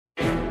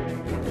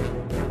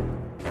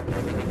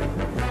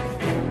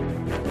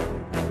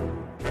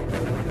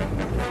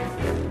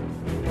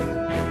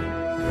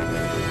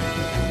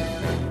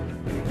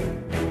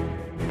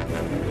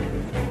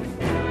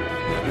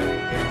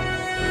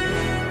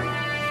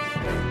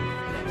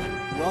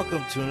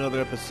Welcome to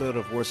another episode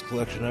of Worst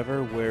Collection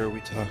Ever, where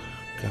we talk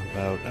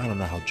about, I don't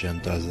know how Jen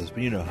does this,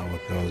 but you know how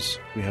it goes.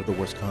 We have the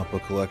worst comic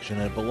book collection,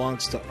 and it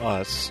belongs to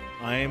us.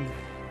 I'm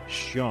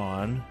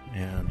Sean,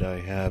 and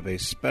I have a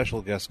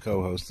special guest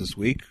co-host this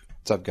week.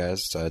 What's up,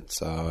 guys?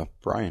 It's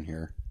Brian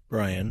here.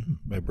 Brian,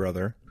 my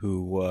brother,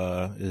 who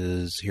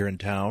is here in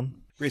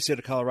town, great state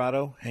of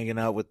Colorado, hanging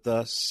out with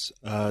us.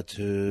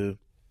 We're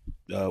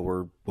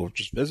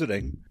just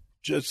visiting.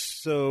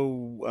 Just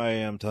so I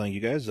am telling you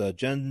guys,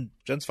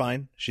 Jen's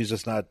fine. She's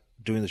just not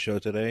doing the show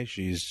today.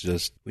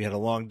 We had a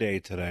long day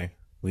today.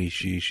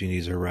 She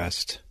needs her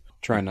rest.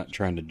 Trying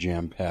to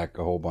jam pack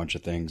a whole bunch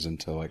of things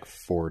into like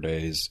 4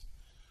 days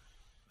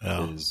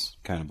is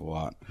kind of a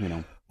lot, you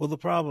know. Well, the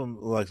problem,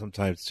 like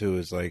sometimes too,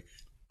 is like,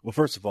 well,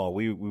 first of all,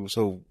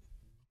 so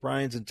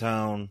Brian's in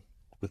town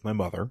with my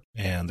mother,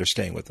 and they're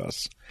staying with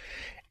us,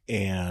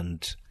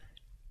 and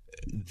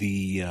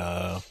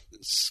the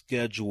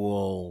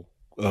schedule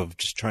of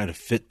just trying to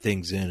fit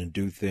things in and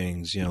do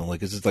things, you know, like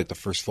this is like the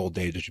first full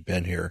day that you've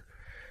been here,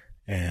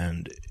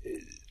 and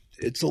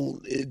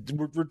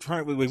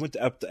we went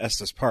up to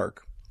Estes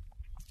Park,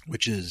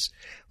 which is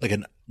like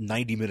a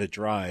 90-minute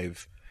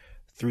drive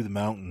through the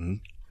mountain,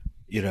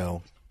 you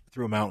know,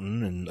 through a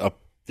mountain and up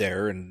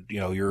there, and you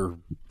know you're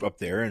up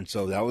there, and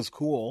so that was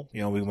cool.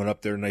 You know, we went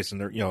up there nice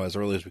and, you know, as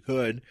early as we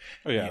could.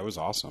 Oh yeah, it was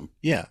awesome.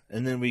 Yeah,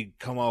 and then we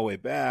come all the way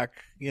back,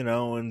 you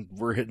know, and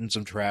we're hitting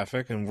some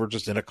traffic, and we're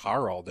just in a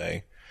car all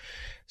day.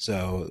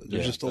 So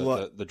there's just a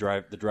lot. The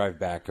drive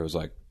back, it was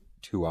like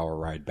 2-hour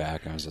ride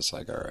back. I was just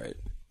like, all right,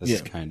 this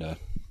is kind of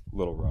a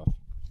little rough.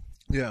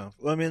 Yeah,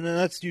 well, I mean,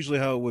 that's usually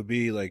how it would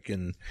be, like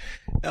in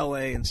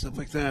L.A. and stuff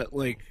like that.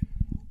 Like,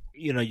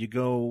 you know, you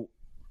go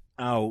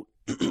out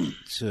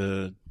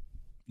to,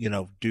 you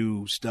know,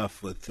 do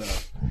stuff with,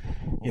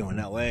 you know, in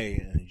L.A.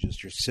 and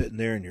you're sitting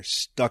there and you're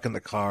stuck in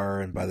the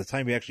car, and by the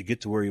time you actually get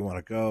to where you want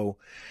to go,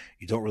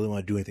 you don't really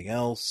want to do anything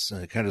else,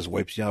 and it kind of just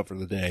wipes you out for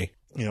the day.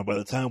 You know, by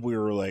the time we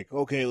were like,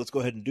 okay, let's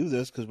go ahead and do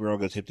this, because we're all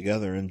going to tape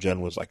together, and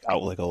Jen was like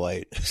out like a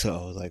light. So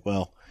I was like,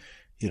 well,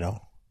 you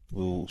know,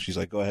 she's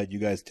like, go ahead, you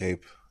guys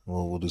tape.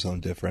 We'll do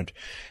something different.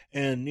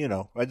 And, you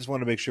know, I just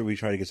want to make sure we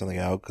try to get something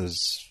out,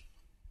 because,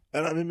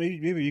 and I mean,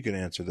 maybe you can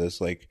answer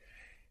this. Like,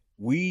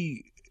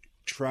 we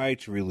try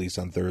to release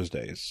on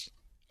Thursdays,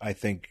 I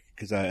think,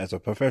 because as a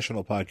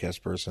professional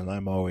podcast person,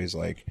 I'm always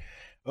like,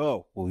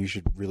 oh, well, you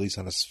should release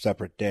on a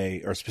separate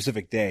day or a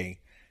specific day,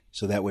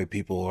 so that way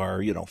people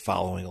are, you know,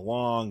 following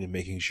along and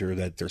making sure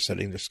that they're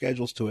setting their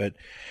schedules to it.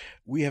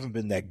 We haven't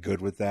been that good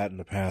with that in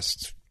the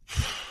past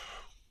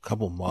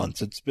couple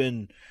months. It's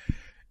been,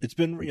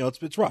 you know,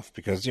 it's rough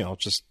because, you know,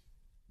 just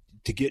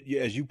to get,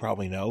 as you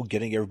probably know,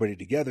 getting everybody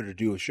together to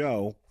do a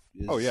show.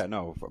 Oh yeah,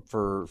 no,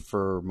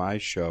 for my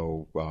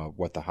show,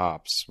 What the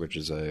Hops, which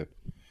is a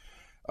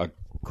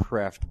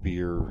craft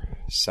beer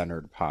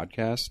centered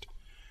podcast,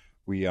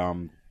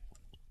 I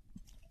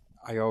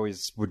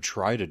always would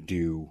try to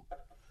do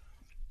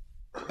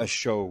a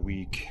show a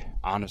week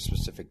on a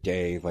specific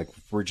day. Like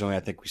originally, I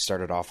think we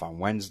started off on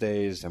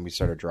Wednesdays, and we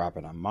started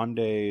dropping on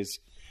Mondays,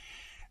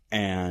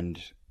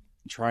 and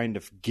trying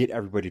to get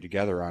everybody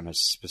together on a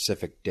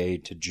specific day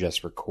to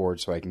just record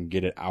so I can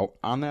get it out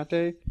on that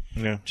day.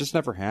 Yeah, just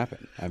never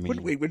happened. I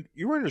mean, wait,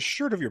 you were in a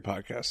shirt of your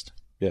podcast.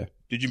 Yeah.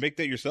 Did you make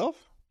that yourself?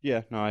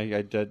 Yeah, no,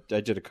 I did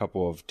a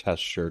couple of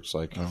test shirts,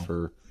 like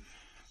for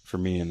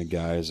me and the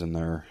guys and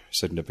their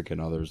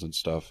significant others and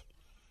stuff.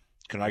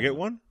 Can I get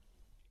one?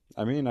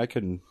 I mean, I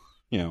can,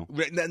 you know,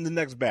 in the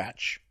next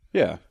batch.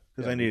 Yeah,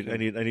 because I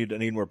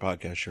need more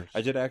podcast shirts.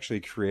 I did actually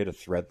create a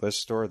Threadless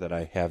store that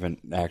I haven't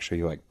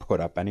actually like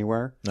put up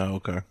anywhere. Oh,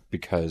 okay.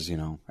 Because, you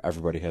know,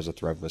 everybody has a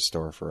Threadless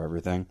store for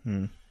everything.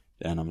 And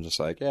I'm just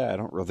like, yeah, I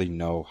don't really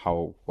know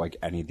how like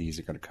any of these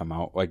are going to come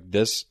out. Like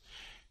this,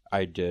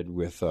 I did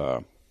with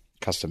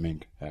Custom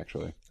Ink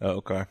actually. Oh,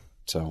 okay.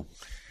 So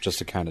just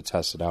to kind of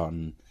test it out,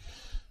 and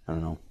I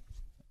don't know,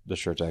 the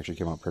shirts actually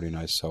came out pretty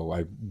nice. So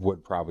I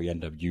would probably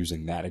end up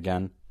using that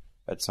again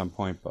at some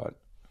point, but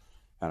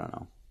I don't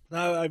know.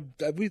 No, I've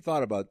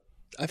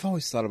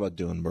always thought about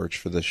doing merch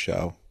for this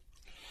show.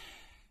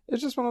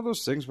 It's just one of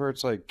those things where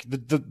it's like,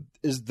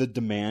 is the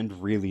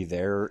demand really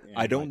there?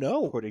 I don't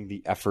know. Putting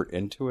the effort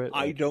into it.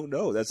 Like, I don't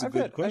know. That's a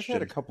good question.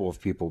 I've had a couple of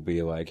people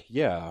be like,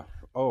 yeah,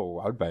 oh,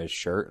 I'd buy a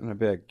shirt. And I'd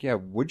be like, yeah,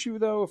 would you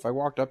though? If I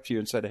walked up to you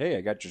and said, hey,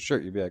 I got your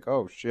shirt, you'd be like,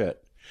 oh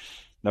shit,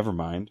 never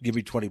mind. Give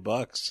me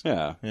 $20.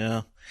 Yeah.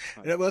 Yeah.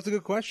 Well, that's a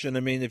good question.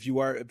 I mean, if you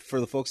are, for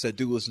the folks that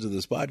do listen to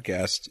this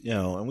podcast, you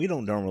know, and we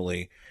don't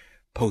normally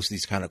post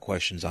these kind of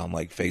questions on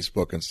like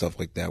Facebook and stuff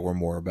like that. We're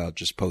more about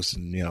just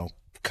posting, you know,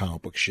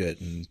 comic book shit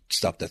and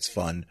stuff that's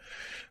fun.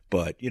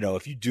 But, you know,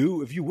 if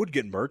you would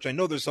get merch, I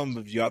know there's some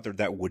of you out there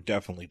that would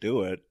definitely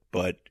do it.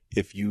 But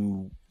if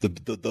you,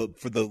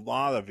 for the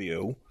lot of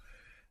you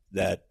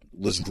that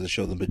listen to the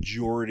show, the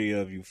majority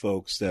of you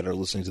folks that are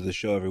listening to the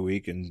show every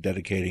week and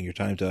dedicating your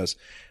time to us,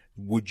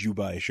 would you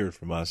buy a shirt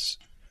from us?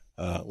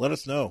 Let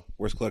us know.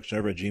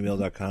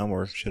 worstcollectionever@gmail.com,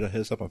 or should hit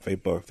us up on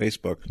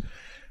Facebook.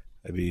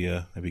 I'd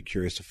be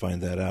curious to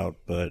find that out.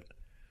 But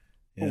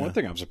Yeah. Well, one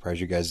thing I'm surprised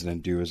you guys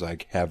didn't do is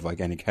like have like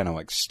any kind of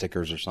like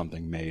stickers or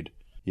something made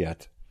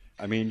yet.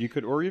 I mean, you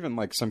could, or even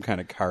like some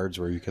kind of cards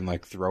where you can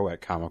like throw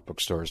at comic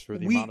book stores for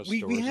the amount of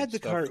stores. We had and the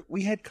stuff. card.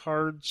 We had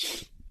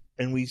cards,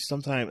 and we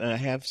sometimes I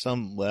have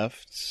some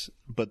left,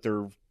 but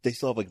they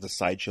still have like the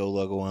Sideshow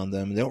logo on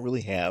them. They don't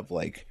really have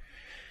like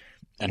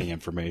Any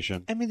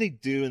information. I mean, they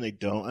do and they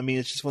don't. I mean,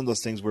 it's just one of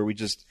those things where we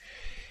just.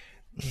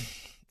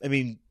 I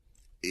mean,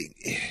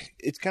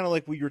 it's kind of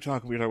like we were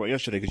talking about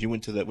yesterday because you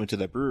went to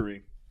that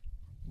brewery,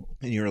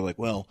 and you were like,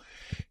 well,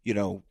 you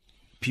know,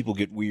 people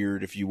get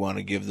weird if you want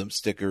to give them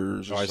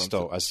stickers. Or I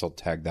something. still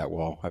tagged that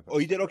wall. Oh,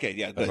 you did? Okay,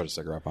 yeah, I put a good.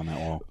 sticker up on that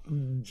wall.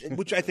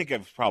 Which I think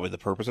is probably the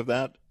purpose of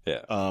that.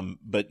 Yeah.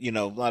 But you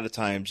know, a lot of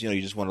times, you know,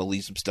 you just want to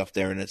leave some stuff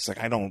there, and it's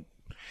like I don't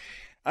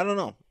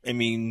know. I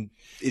mean,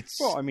 it's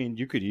Well, I mean,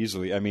 you could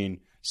easily. I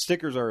mean,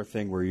 stickers are a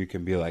thing where you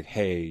can be like,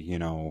 hey, you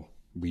know,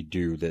 we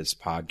do this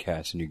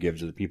podcast, and you give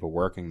to the people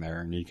working there,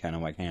 and you kind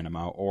of like hand them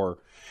out. Or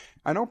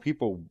I know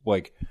people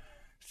like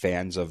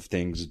fans of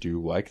things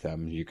do like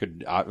them. You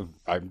could,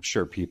 I'm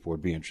sure people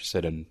would be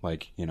interested in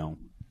like, you know,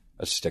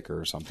 a sticker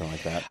or something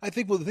like that. I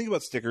think. Well, the thing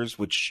about stickers,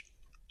 which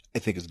I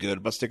think is good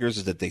about stickers,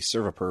 is that they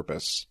serve a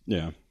purpose.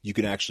 Yeah. You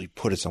can actually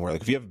put it somewhere.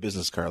 Like if you have a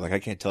business card, like I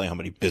can't tell you how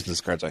many business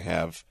cards I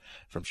have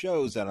from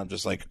shows that I'm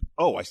just like,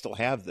 oh, I still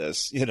have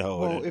this, you know.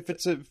 Well, if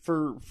it's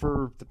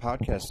for the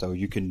podcast though,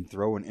 you can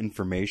throw an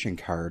information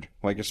card,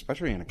 like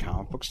especially in a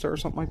comic book store or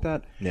something like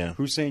that. Yeah.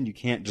 Who's saying you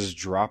can't just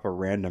drop a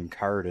random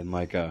card in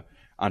like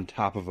on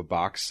top of a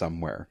box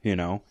somewhere, you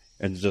know,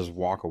 and just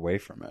walk away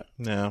from it?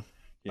 no,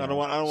 You I don't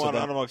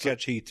know? want to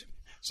catch heat.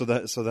 So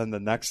then the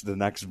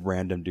next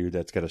random dude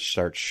that's gonna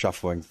start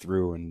shuffling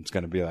through and it's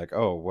gonna be like,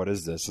 oh, what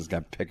is this? Is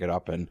gonna pick it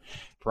up and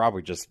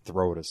probably just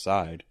throw it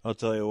aside. I'll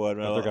tell you what.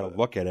 They're gonna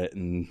look at it,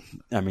 and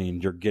I mean,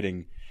 you're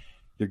getting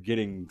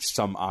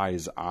some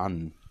eyes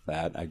on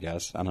that. I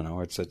guess I don't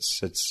know.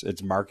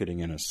 It's marketing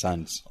in a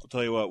sense. I'll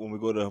tell you what. When we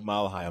go to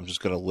Mile High, I'm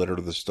just gonna litter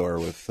the store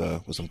with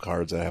some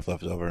cards that I have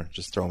left over.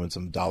 Just throw them in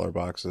some dollar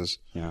boxes.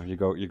 You know, you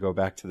go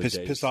back to the days.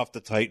 Piss off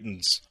the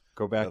Titans.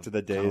 Go back to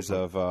the days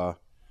of.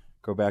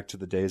 Go back to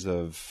the days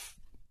of,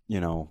 you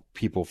know,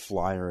 people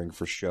flying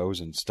for shows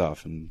and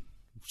stuff and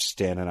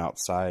standing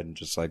outside and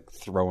just like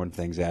throwing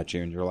things at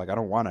you, and you're like, I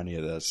don't want any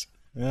of this.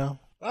 Yeah,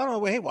 I don't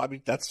know. Hey, well, I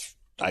mean,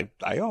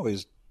 I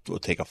always will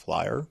take a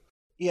flyer.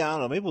 Yeah, I don't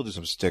know. Maybe we'll do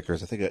some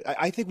stickers.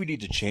 I think we need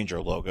to change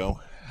our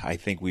logo. I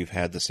think we've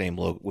had the same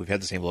logo. We've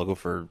had the same logo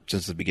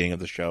since the beginning of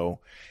the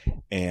show,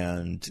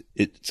 and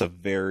it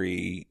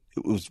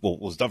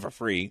was done for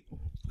free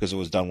because it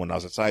was done when I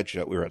was at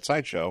Sideshow. We were at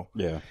Sideshow.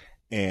 Yeah.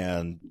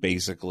 And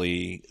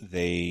basically,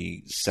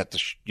 they set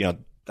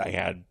I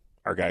had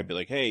our guy be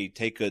like, "Hey,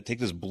 take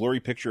this blurry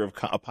picture of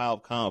a pile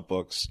of comic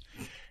books,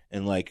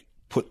 and like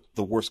put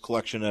the worst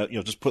collection of,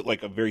 just put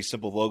like a very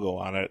simple logo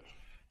on it,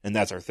 and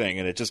that's our thing."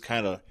 And it just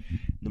kind of,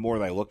 the more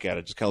that I look at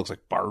it, just kind of looks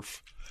like barf.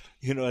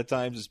 At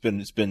times it's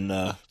been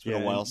a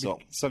while. So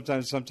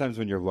sometimes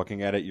when you're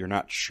looking at it, you're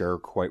not sure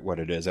quite what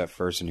it is at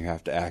first, and you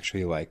have to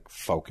actually like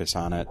focus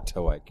on it to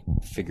like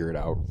figure it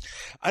out.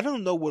 I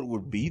don't know what it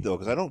would be though,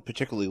 because I don't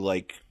particularly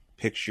like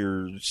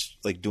pictures,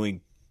 like doing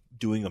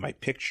my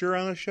picture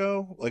on a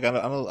show, like on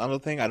a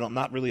thing. I'm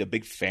not really a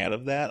big fan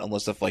of that,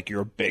 unless if like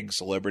you're a big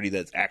celebrity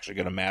that's actually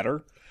going to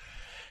matter.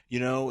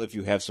 If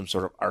you have some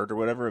sort of art or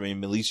whatever. I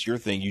mean, at least your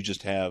thing, you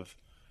just have.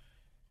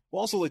 Well,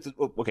 also, like,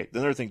 the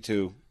other thing,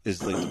 too,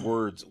 is, like,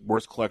 the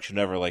worst collection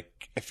ever. Like,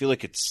 I feel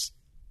like it's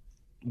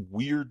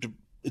weird.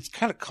 It's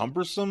kind of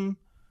cumbersome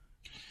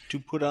to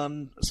put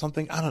on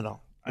something. I don't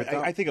know.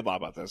 I think a lot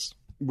about this.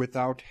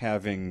 Without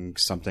having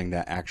something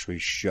that actually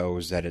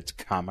shows that it's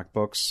comic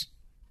books,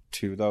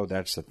 too, though,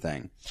 that's the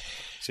thing.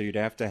 So you'd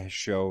have to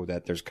show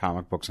that there's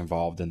comic books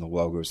involved in the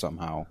logo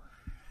somehow.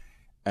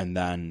 And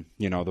then,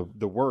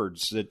 the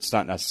words, it's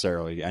not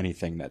necessarily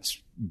anything that's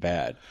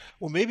bad.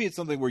 Well, maybe it's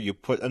something where you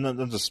put, and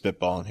I'm just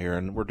spitballing here,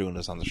 and we're doing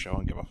this on the show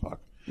and give a fuck.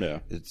 Yeah.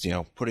 It's,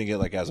 putting it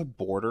like as a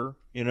border,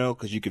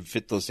 because you could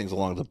fit those things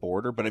along the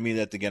border. But I mean,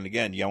 that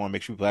again, you want to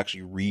make sure people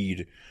actually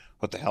read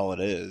what the hell it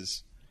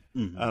is.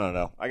 Mm-hmm. I don't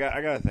know. I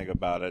got to think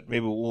about it.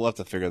 Maybe we'll have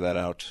to figure that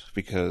out,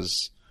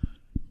 because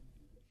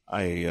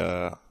we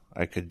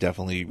could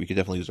definitely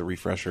use a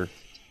refresher.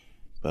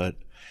 But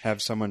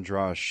have someone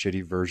draw a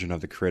shitty version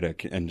of the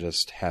Critic and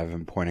just have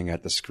him pointing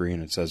at the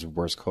screen. It says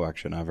worst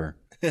collection ever.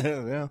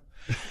 Yeah.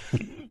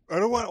 I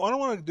don't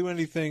want to do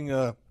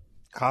anything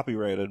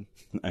copyrighted.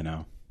 I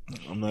know.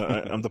 I'm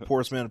the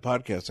poorest man in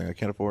podcasting. I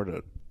can't afford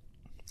it.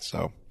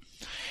 So,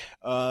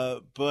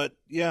 but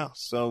yeah.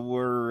 So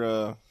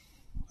we're.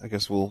 I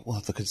guess we'll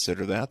have to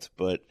consider that.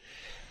 But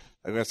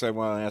I guess I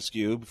want to ask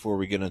you before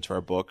we get into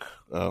our book.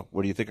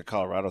 What do you think of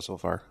Colorado so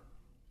far?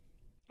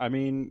 I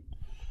mean,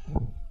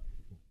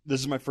 this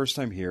is my first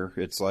time here.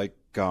 It's like,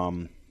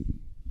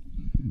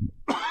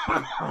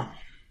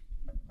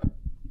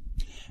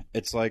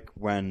 it's like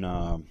when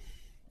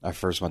I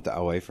first went to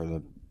LA for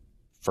the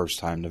first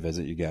time to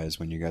visit you guys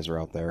when you guys were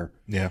out there.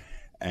 Yeah.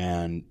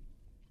 And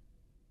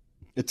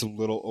it's a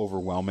little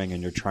overwhelming,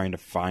 and you're trying to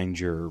find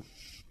your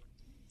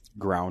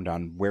ground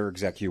on where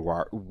exactly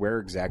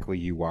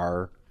you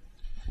are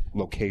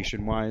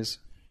location wise.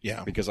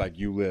 Yeah. Because like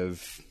you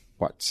live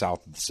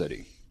south of the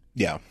city.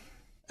 Yeah.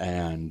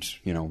 And,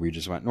 we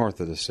just went north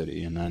of the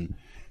city, and then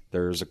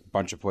there's a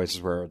bunch of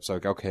places where it's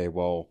like, okay,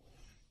 well,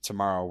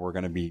 tomorrow we're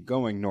going to be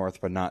going north,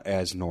 but not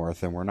as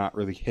north, and we're not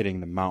really hitting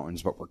the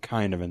mountains, but we're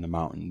kind of in the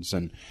mountains.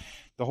 And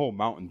the whole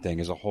mountain thing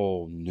is a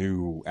whole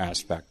new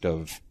aspect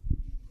of,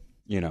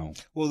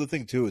 Well, the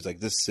thing too is like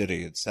this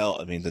city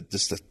itself. I mean,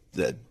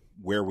 that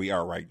where we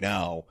are right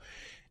now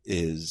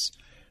is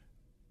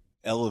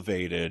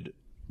elevated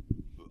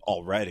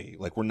already.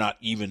 Like we're not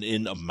even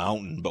in a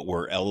mountain, but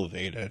we're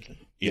elevated,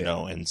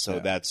 and so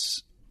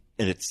that's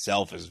in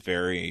itself is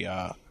very,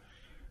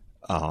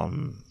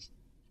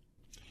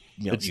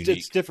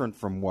 it's different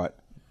from what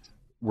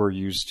we're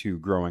used to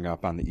growing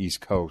up on the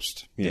East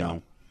Coast, you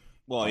know.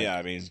 Well, yeah,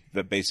 I mean,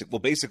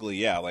 basically,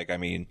 yeah. Like, I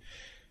mean,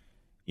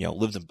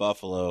 lived in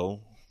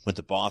Buffalo, went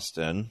to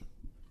Boston,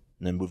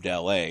 and then moved to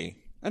L.A.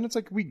 And it's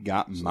like we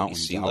got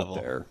mountains out level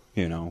there,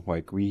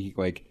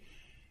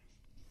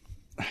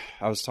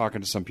 I was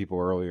talking to some people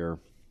earlier,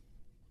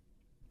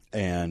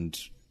 and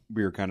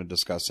we were kind of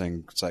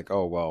discussing, it's like,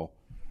 oh, well,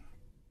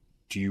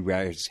 do you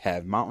guys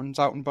have mountains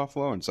out in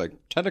Buffalo? And it's like,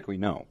 technically,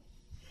 no.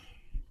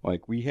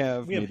 Like, we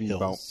have maybe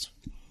hills. about,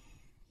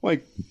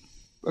 like,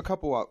 a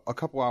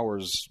couple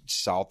hours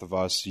south of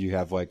us, you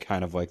have, like,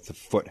 kind of like the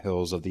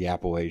foothills of the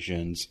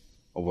Appalachians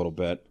a little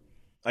bit.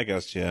 I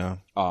guess, yeah.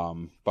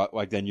 But,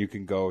 like, then you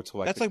can go to,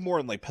 like... That's, like, more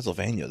in, like,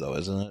 Pennsylvania, though,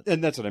 isn't it?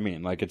 And that's what I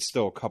mean. Like, it's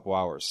still a couple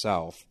hours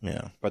south.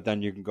 Yeah. But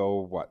then you can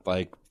go,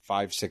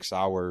 5-6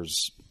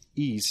 hours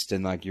east,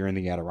 and, like, you're in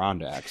the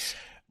Adirondacks.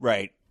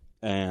 Right.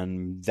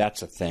 And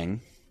that's a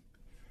thing.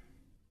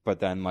 But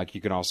then, like, you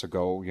can also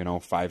go,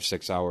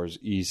 5-6 hours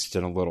east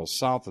and a little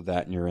south of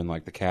that, and you're in,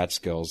 like, the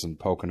Catskills and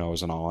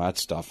Poconos and all that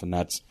stuff. And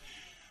that's,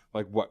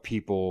 like, what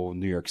people in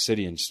New York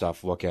City and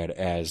stuff look at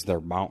as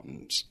their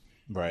mountains.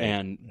 Right.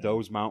 And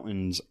those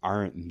mountains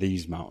aren't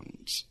these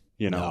mountains,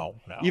 No.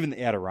 Even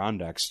the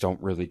Adirondacks don't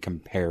really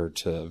compare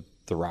to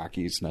the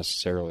Rockies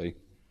necessarily.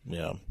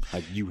 Yeah.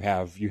 Like, you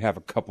have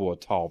a couple of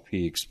tall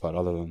peaks, but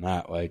other than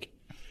that, like,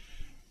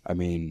 I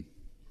mean,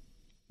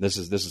 this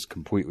is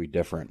completely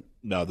different.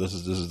 No, this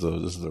is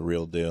the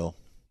real deal.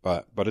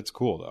 But it's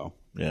cool though.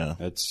 Yeah.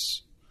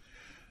 It's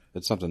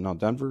something. No,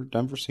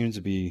 Denver seems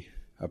to be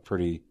a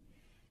pretty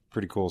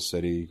cool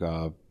city.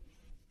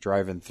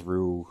 Driving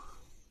through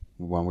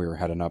when we were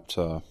heading up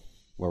to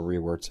where we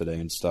were today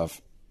and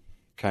stuff,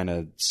 kind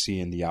of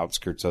seeing the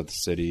outskirts of the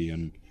city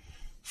and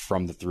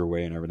from the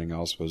thruway and everything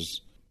else was,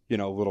 a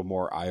little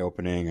more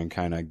eye-opening and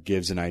kind of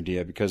gives an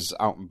idea, because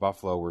out in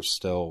Buffalo we're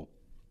still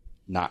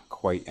not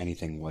quite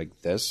anything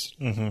like this.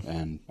 Mm-hmm.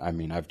 And I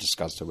mean, I've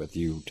discussed it with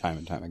you time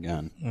and time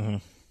again, mm-hmm.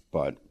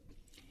 But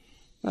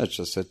it's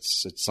just,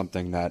 it's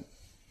something that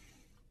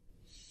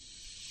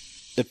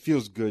it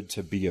feels good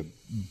to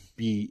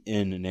be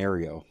in an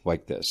area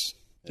like this.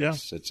 Yeah.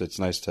 It's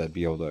nice to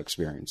be able to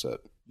experience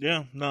it.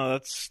 Yeah, no,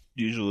 that's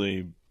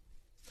usually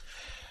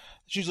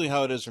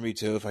how it is for me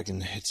too. If I can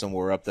hit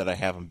somewhere up that I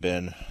haven't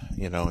been,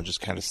 and just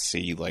kind of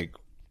see what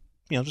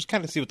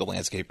the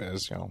landscape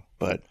is,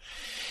 But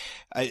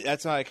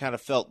that's how I kind of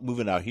felt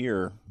moving out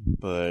here.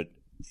 But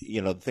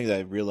the thing that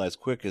I realized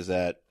quick is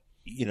that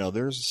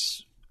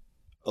there's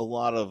a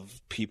lot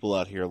of people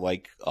out here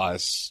like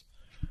us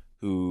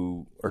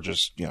who are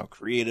just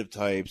creative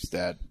types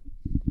that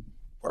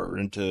are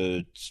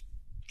into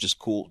just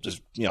cool,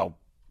 just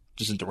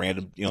into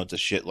random, into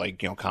shit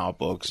like, comic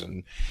books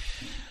and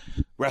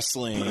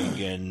wrestling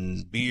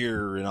and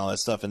beer and all that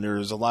stuff. And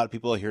there's a lot of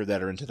people out here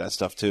that are into that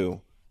stuff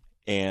too.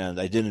 And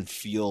I didn't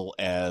feel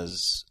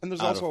as, and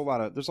there's also a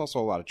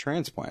lot of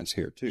transplants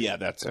here too. Yeah,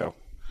 that too.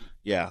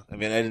 Yeah. I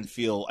mean, I didn't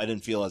feel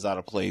as out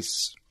of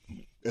place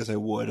as I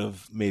would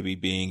have maybe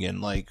being in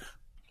like,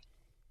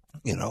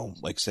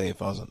 like say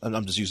if I was,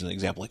 I'm just using an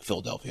example like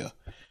Philadelphia.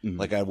 Mm-hmm.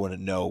 Like I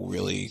wouldn't know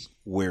really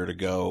where to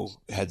go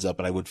heads up,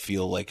 and I would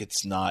feel like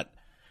it's not,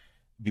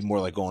 be more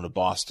like going to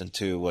Boston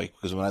too. Like,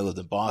 because when I lived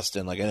in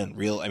Boston, like I didn't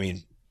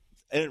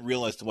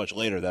realize too much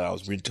later that I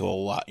was into a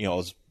lot, I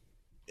was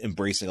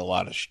embracing a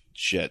lot of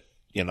shit,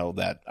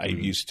 that I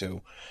used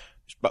to.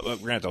 But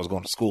granted, I was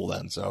going to school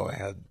then, so I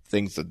had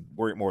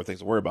more things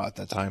to worry about at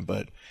that time.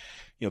 But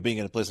being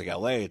in a place like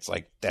LA, it's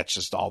like that's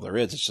just all there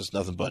is. It's just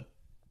nothing but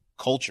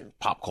culture,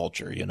 pop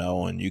culture,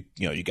 and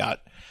you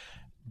got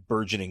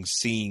burgeoning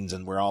scenes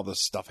and where all this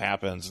stuff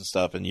happens and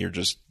stuff, and you're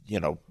just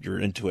you're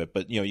into it.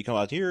 But you come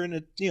out here and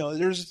it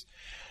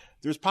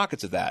there's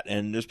pockets of that,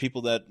 and there's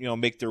people that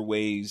make their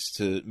ways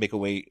to make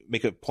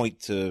a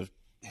point to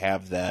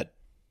have that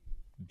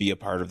be a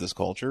part of this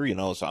culture,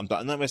 so I'm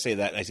not going to say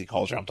that, and I say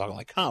culture, I'm talking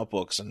like comic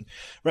books and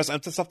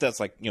wrestling, stuff that's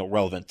like,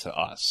 relevant to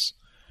us,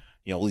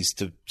 at least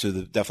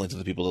definitely to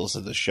the people that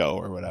listen to the show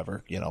or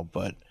whatever,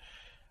 but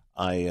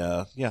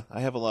I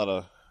have a lot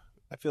of,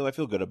 I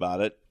feel good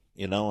about it,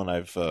 and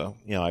I've,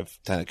 I've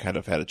kind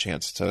of had a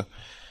chance to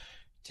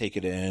take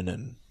it in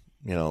and,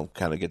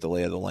 kind of get the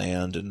lay of the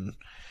land and,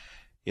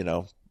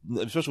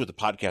 especially with the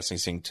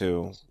podcasting thing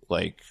too,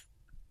 like,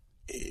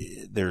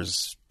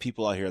 there's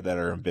people out here that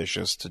are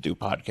ambitious to do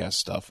podcast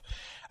stuff.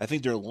 I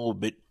think they're a little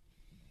bit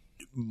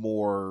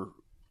more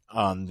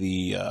on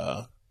the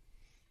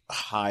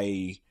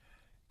high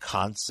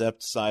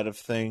concept side of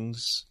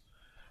things,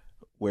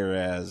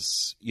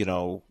 whereas, you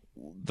know,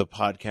 the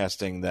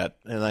podcasting that,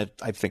 and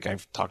I think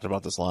I've talked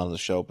about this a lot on the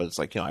show, but it's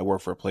like, you know, I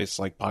work for a place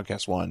like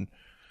Podcast One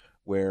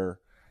where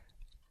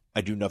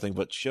I do nothing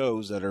but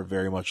shows that are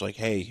very much like,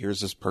 hey, here's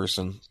this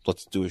person,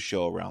 let's do a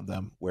show around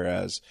them.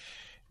 Whereas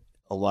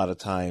a lot of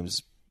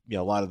times, you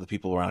know, a lot of the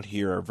people around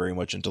here are very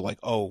much into like,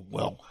 oh,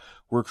 well,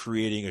 we're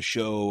creating a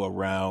show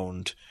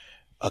around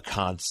a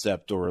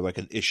concept or like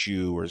an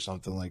issue or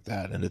something like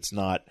that. And it's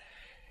not,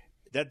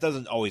 that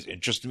doesn't always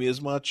interest me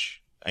as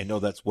much. I know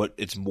that's what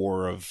it's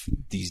more of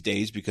these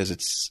days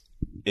because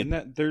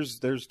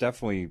there's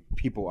definitely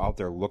people out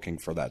there looking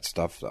for that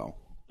stuff though.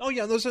 Oh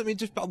yeah, there's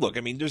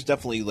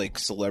definitely like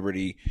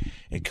celebrity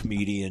and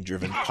comedian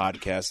driven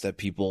podcasts that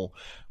people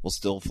will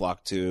still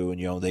flock to,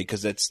 and you know,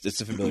 because it's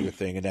a familiar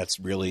thing, and that's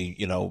really,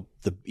 you know,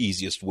 the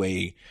easiest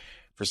way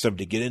for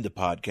somebody to get into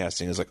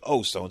podcasting is like,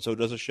 oh, so and so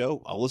does a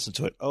show, I'll listen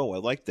to it. Oh, I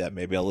like that,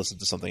 maybe I'll listen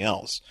to something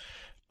else.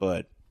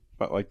 But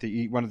like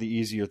one of the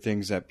easier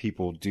things that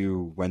people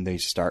do when they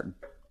start,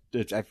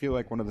 I feel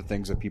like one of the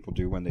things that people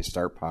do when they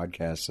start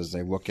podcasts is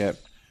they look at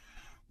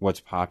what's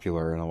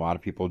popular, and a lot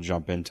of people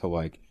jump into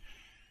like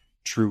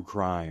true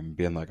crime,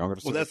 being like, I'm going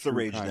to. Well, that's the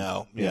rage crime.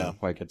 now. Yeah,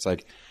 like it's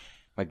like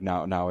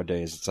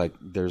nowadays, it's like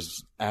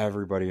there's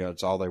everybody.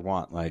 It's all they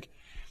want. Like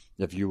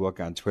if you look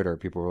on Twitter,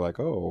 people are like,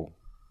 "Oh,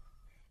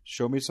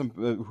 show me some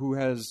who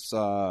has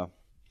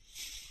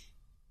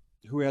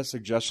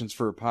suggestions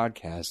for a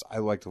podcast. I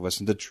like to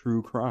listen to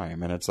true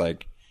crime," and it's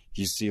like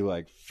you see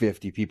like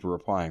 50 people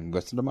replying,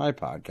 "Listen to my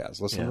podcast.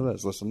 Listen to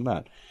this. Listen to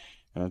that,"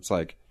 and it's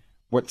like,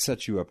 what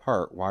sets you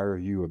apart? Why are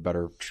you a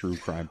better true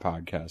crime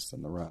podcast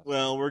than the rest?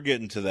 Well, we're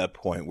getting to that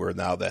point where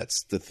now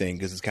that's the thing,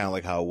 because it's kind of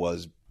like how it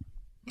was,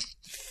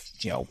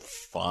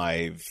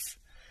 5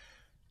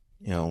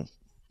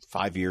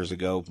 years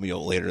ago,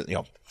 later,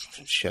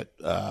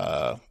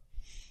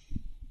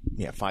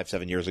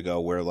 5-7 years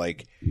ago, where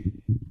like,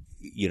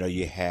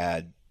 you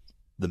had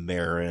the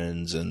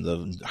Marins and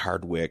the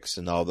Hardwicks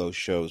and all those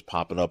shows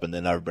popping up, and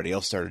then everybody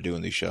else started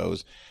doing these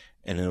shows,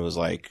 and it was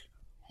like,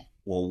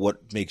 well,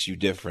 what makes you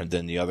different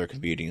than the other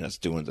comedian that's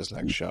doing this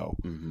next show?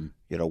 Mm-hmm.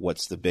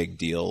 What's the big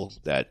deal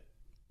that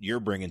you're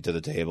bringing to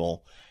the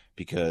table?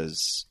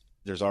 Because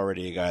there's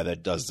already a guy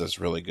that does this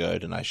really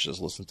good, and I should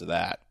just listen to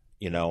that,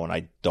 and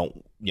I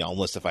don't,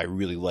 unless if I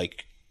really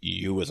like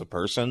you as a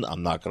person,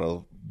 I'm not going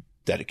to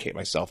dedicate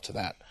myself to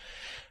that.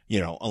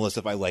 Unless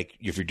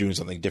if you're doing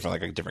something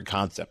different, like a different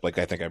concept. Like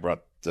I think I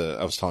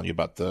was telling you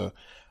about the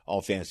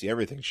All Fantasy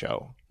Everything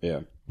show.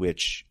 Yeah.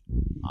 Which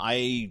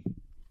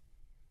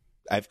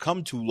I've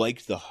come to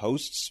like the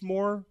hosts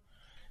more,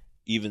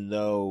 even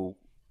though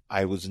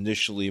I was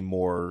initially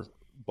more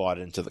bought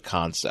into the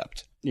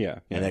concept. Yeah.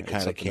 And that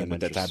kind of came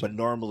at that time. But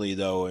normally,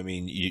 though, I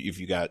mean, if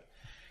you got,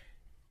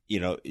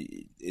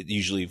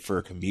 usually for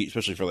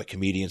especially for like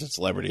comedians and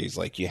celebrities,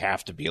 like you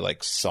have to be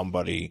like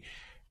somebody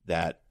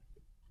that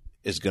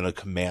is going to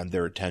command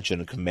their attention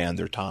and command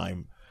their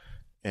time.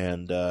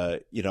 And,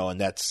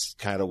 and that's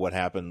kind of what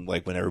happened,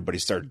 like when everybody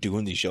started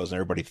doing these shows and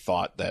everybody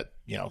thought that,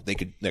 they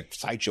could, like,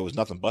 Sideshow was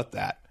nothing but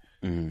that.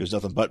 Mm-hmm. It was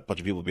nothing but a bunch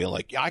of people being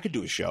like, yeah, I could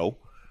do a show.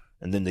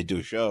 And then they do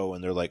a show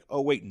and they're like,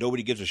 oh, wait,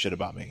 nobody gives a shit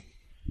about me.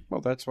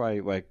 Well, that's why,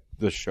 like,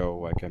 the show,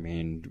 like, I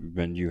mean,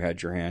 when you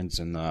had your hands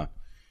in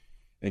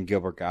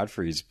Gilbert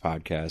Gottfried's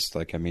podcast,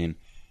 like, I mean,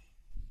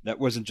 that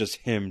wasn't just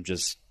him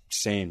just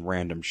saying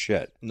random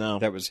shit. No.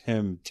 That was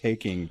him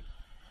taking,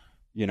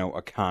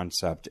 a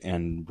concept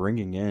and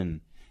bringing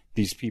in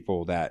these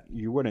people that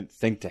you wouldn't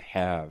think to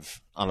have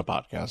on a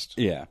podcast.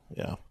 Yeah.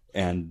 Yeah.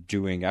 And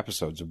doing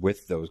episodes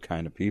with those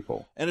kind of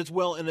people. And it's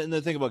and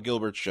the thing about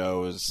Gilbert's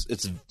show is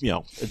it's,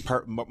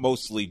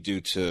 mostly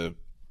due to,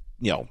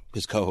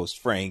 his co-host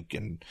Frank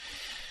and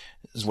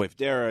his wife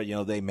Dara,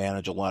 they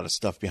manage a lot of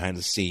stuff behind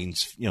the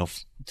scenes,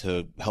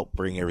 to help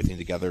bring everything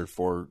together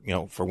for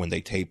when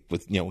they tape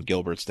with, when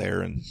Gilbert's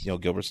there and,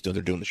 Gilbert's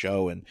they're doing the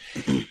show, and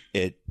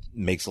it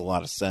makes a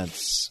lot of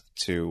sense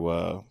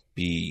to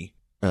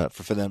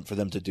for them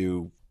to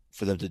do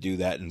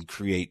that and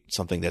create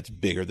something that's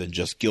bigger than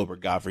just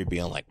Gilbert Gottfried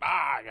being like,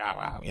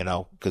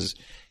 because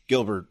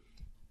Gilbert,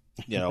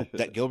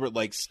 that Gilbert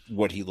likes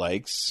what he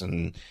likes,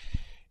 and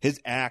his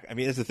act. I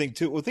mean, that's the thing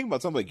too. Well, think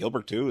about something like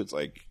Gilbert too. It's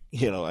like, I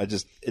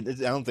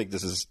don't think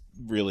this is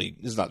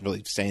not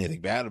really saying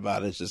anything bad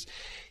about it. It's just,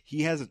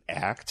 he has an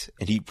act,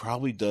 and he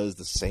probably does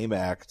the same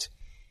act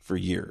for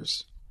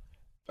years.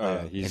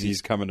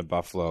 He's coming to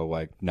Buffalo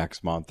like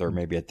next month, or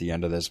maybe at the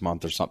end of this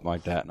month or something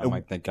like that. And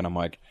I'm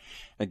like,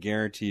 I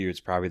guarantee you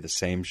it's probably the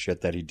same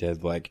shit that he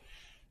did like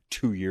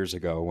 2 years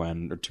ago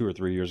or 2 or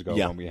 3 years ago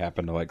when we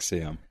happened to like see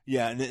him.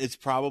 Yeah, and it's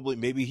probably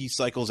maybe he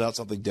cycles out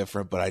something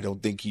different, but I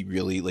don't think he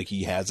really like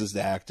he has his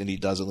act and he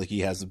doesn't like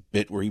he has a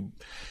bit where he,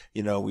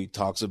 he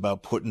talks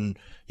about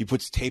he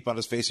puts tape on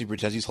his face, he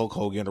pretends he's Hulk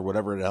Hogan or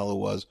whatever the hell it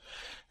was.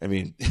 I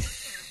mean,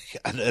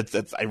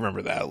 I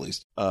remember that at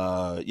least.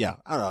 Yeah,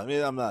 I don't know. I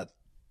mean, I'm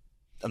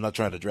not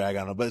trying to drag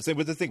on him, but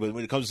the thing when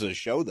it comes to the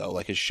show though,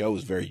 like his show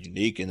is very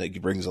unique and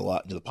it brings a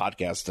lot into the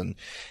podcast. And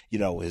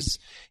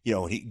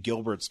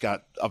Gilbert's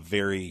got a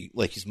very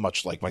like he's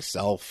much like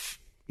myself,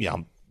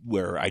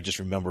 where I just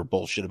remember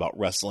bullshit about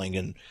wrestling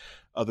and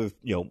other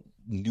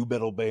new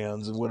metal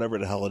bands and whatever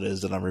the hell it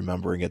is that I'm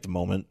remembering at the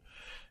moment.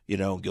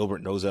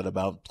 Gilbert knows that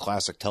about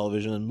classic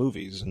television and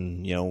movies,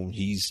 and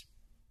he's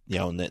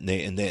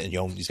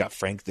he's got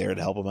Frank there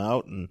to help him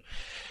out, and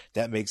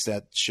that makes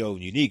that show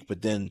unique.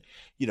 But then,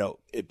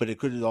 but it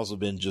could have also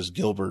been just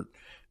Gilbert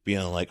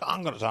being like,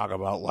 I'm going to talk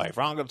about life,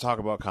 or I'm going to talk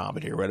about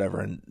comedy or whatever,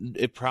 and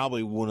it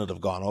probably wouldn't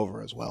have gone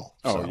over as well.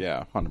 Oh,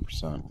 yeah,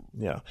 100%.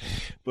 Yeah.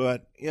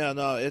 But, yeah,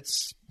 no,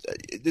 it's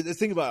the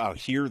thing about out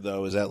here,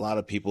 though, is that a lot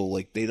of people,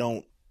 like, they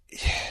don't,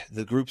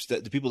 the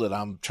people that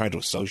I'm trying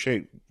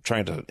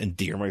to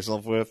endear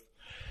myself with,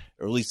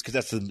 or at least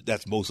because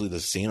that's mostly the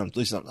scene. I'm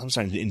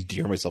trying to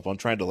endear myself. I'm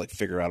trying to like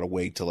figure out a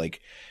way to like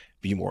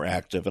be more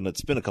active. And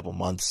it's been a couple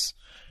months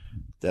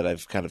that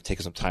I've kind of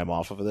taken some time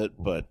off of it.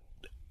 But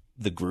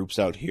the groups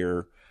out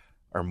here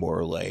are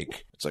more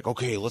like, it's like,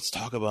 okay, let's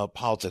talk about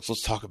politics.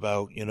 Let's talk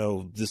about,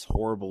 this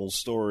horrible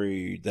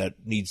story that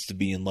needs to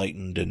be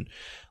enlightened, and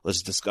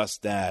let's discuss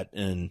that.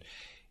 And,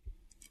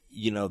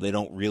 they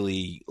don't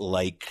really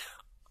like,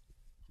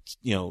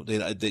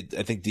 I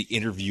think the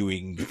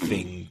interviewing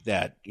thing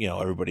that,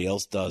 everybody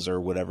else does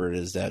or whatever it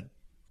is that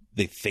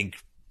they think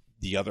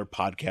the other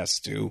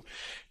podcasts do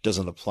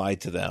doesn't apply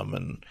to them.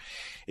 And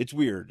it's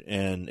weird.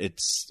 And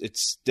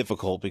it's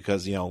difficult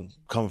because,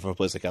 coming from a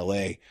place like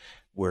LA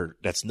where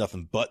that's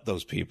nothing but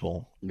those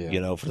people,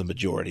 for the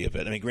majority of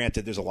it. I mean,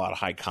 granted, there's a lot of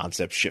high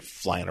concept shit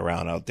flying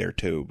around out there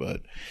too,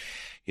 but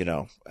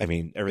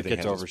everything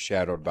gets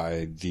overshadowed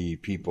by the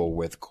people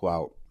with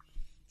clout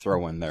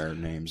throwing their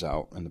names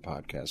out in the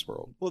podcast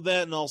world. Well,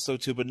 that and also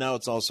too, but now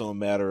it's also a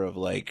matter of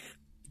like,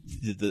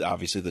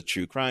 obviously the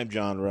true crime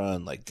genre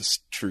and like the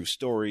true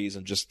stories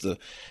and just the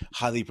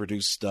highly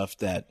produced stuff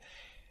that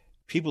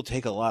people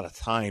take a lot of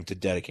time to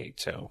dedicate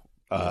to.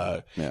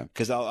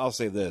 Because I'll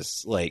say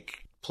this,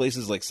 like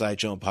places like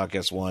Sideshow and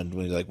Podcast One,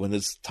 when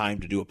it's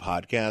time to do a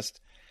podcast,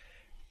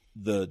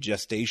 the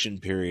gestation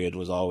period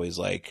was always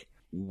like,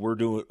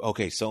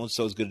 so and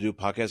so is going to do a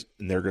podcast,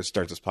 and they're going to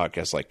start this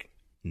podcast like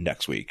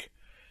next week.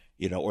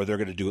 Or they're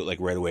going to do it like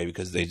right away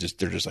because they're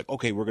just like,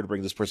 okay, we're going to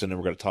bring this person and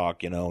we're going to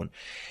talk, and,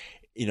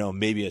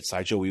 maybe at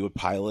Sideshow we would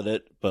pilot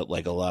it, but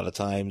like a lot of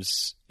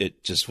times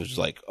it just was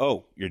like,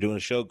 oh, you're doing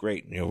a show.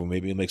 Great.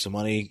 Maybe you'll make some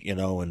money,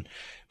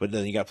 but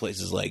then you got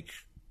places like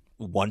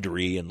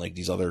Wondery and like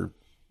these other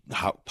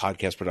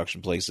podcast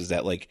production places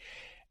that like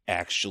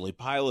actually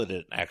pilot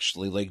it,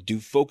 actually like do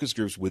focus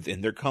groups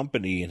within their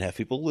company and have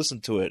people listen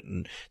to it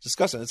and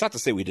discuss it. It's not to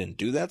say we didn't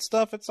do that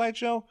stuff at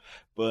Sideshow,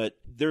 but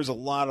there's a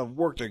lot of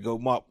work a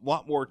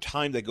lot more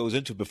time that goes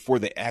into before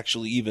they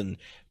actually even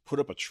put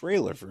up a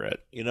trailer for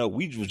it.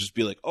 We would just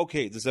be like,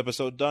 okay, this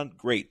episode done,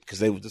 great, because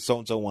so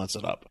and so wants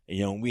it up.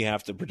 We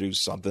have to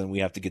produce something. We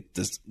have to get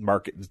this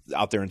market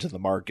out there into the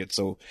market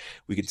so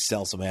we could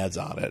sell some ads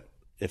on it.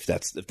 If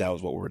that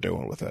was what we were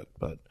doing with it,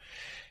 but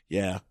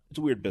yeah, it's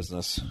a weird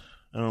business.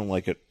 I don't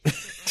like it.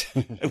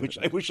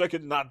 I wish I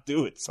could not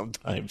do it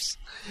sometimes.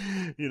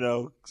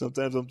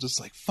 Sometimes I'm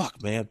just like,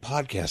 fuck, man,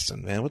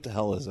 podcasting, man, what the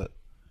hell is it?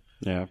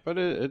 Yeah, but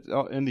it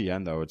in the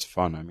end, though, it's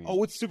fun. I mean,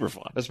 it's super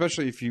fun.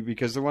 Especially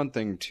because the one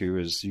thing, too,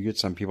 is you get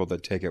some people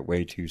that take it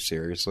way too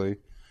seriously.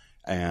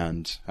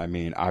 And, I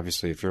mean,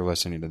 obviously, if you're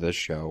listening to this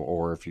show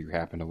or if you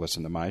happen to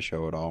listen to my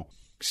show at all,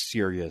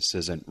 serious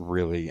isn't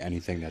really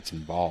anything that's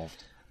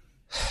involved.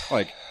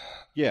 Like,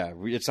 yeah,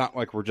 it's not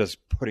like we're just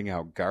putting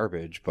out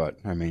garbage, but,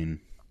 I mean,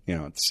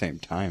 at the same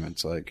time,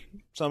 it's like...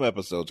 Some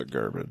episodes are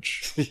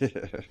garbage.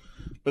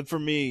 But for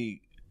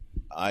me,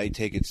 I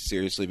take it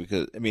seriously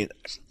because, I mean,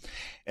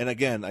 and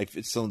again,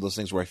 it's some of those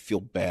things where I feel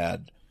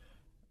bad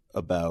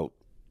about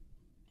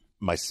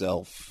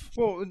myself.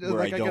 Well,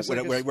 where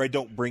I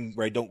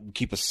don't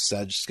keep a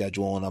set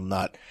schedule, and I'm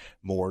not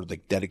more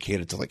like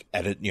dedicated to like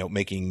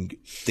making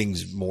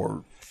things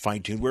more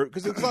fine-tuned.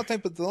 Because a lot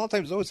of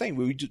times I was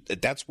saying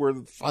that's where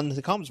the fun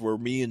comes, where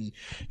me and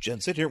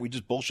Jen sit here and we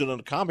just bullshit on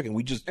a comic and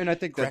we just I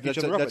think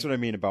that's what I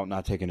mean about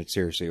not taking it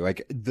seriously.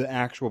 Like the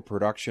actual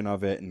production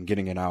of it and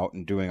getting it out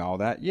and doing all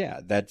that, yeah,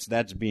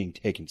 that's being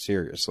taken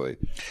seriously.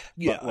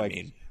 Yeah, but, like, I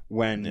mean,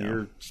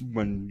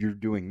 when you're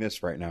doing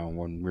this right now,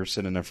 when we're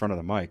sitting in front of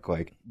the mic,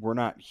 like we're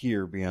not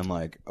here being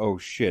like, oh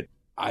shit,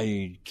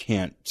 I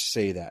can't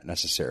say that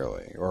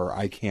necessarily, or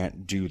I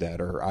can't do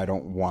that, or I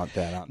don't want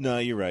that on. No,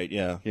 you're right.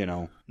 Yeah. You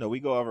know, No, we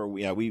go over.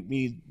 Yeah,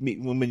 me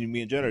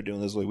and Jen are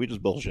doing this. Like, we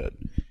just bullshit,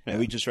 and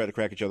we just try to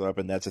crack each other up.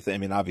 And that's the thing. I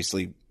mean,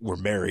 obviously, we're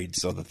married,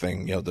 so the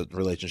thing, the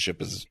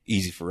relationship is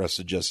easy for us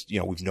to just,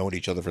 we've known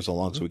each other for so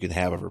long, so we can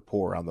have a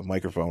rapport on the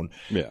microphone.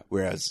 Yeah.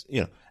 Whereas,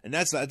 and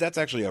that's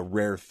actually a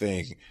rare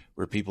thing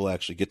where people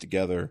actually get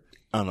together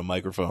on a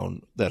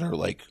microphone that are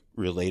like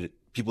related,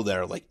 people that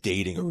are like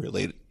dating or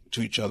related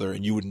to each other,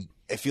 and you wouldn't.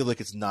 I feel like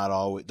it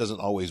doesn't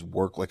always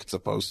work like it's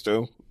supposed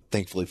to.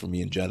 Thankfully for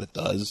me and Jen, it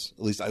does.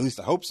 At least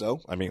I hope so.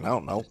 I mean, I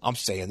don't know. I'm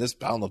saying this,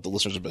 but I don't know if the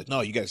listeners will be like,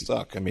 "No, you guys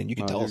suck." I mean, you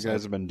can tell us. You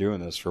guys have been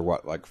doing this for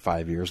what, like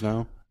 5 years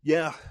now?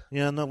 Yeah.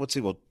 No, let's see.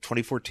 Well,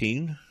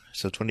 2014,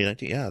 so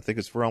 2019. Yeah, I think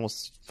it's for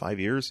almost 5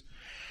 years.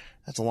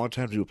 That's a long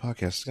time to do a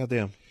podcast.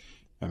 Goddamn.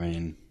 I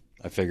mean,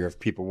 I figure if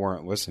people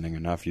weren't listening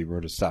enough, you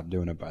would have stopped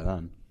doing it by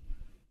then.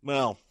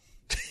 Well.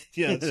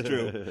 Yeah, it's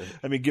true.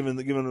 I mean,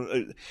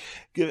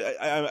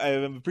 I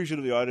am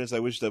appreciative of the audience. I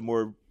wish that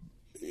more.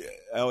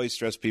 I always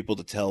stress people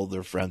to tell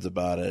their friends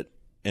about it,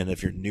 and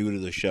if you're new to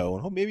the show,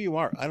 and maybe you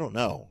are, I don't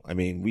know. I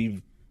mean,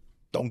 we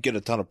don't get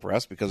a ton of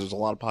press because there's a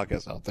lot of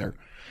podcasts out there.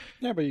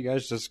 Yeah, but you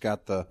guys just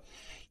got the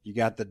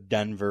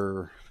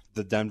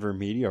Denver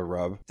media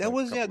rub. That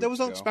was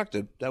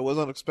unexpected. That was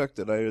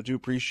unexpected. I do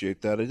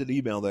appreciate that. I did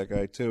email that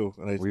guy too,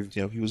 and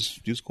he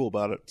was cool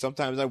about it.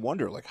 Sometimes I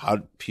wonder, like, how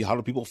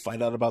do people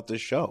find out about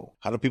this show?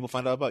 How do people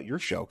find out about your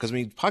show? Because I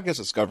mean, podcast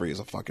discovery is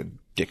a fucking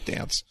dick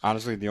dance.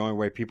 Honestly, the only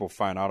way people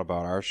find out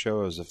about our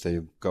show is if they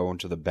go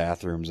into the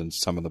bathrooms and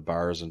some of the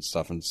bars and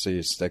stuff and see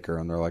a sticker,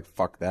 and they're like,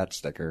 "Fuck that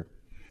sticker."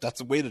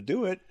 That's a way to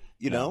do it.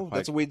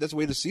 That's a way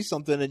to see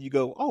something, and you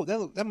go, "Oh,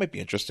 that might be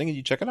interesting," and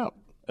you check it out.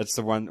 It's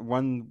the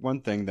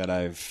one thing that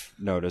I've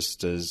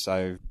noticed is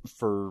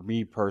for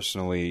me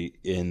personally,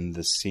 in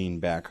the scene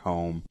back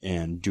home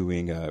and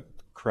doing a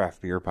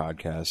craft beer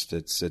podcast,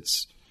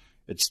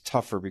 it's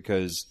tougher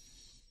because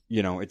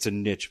it's a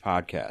niche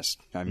podcast.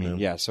 I mean,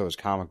 yeah, so is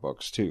comic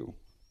books too,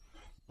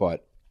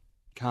 but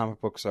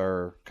comic books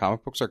are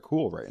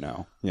cool right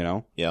now.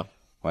 Yeah.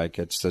 Like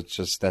that's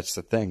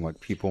the thing. Like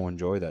people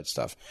enjoy that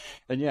stuff,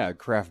 and yeah,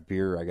 craft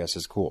beer I guess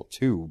is cool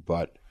too,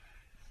 but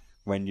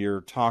when you're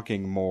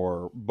talking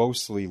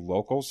mostly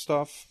local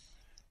stuff,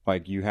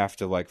 like you have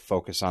to like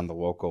focus on the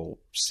local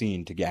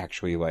scene to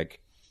actually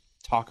like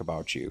talk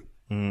about you.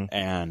 Mm.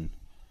 And,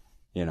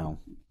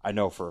 I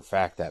know for a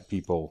fact that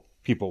people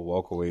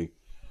locally,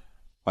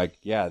 like,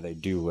 yeah, they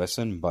do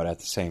listen, but at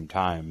the same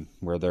time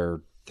where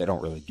they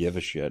don't really give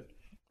a shit,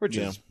 which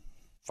is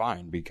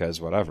fine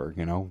because whatever,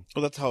 Well,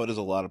 that's how it is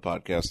a lot of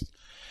podcasts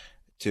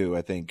too.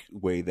 I think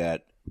way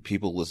that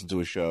people listen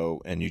to a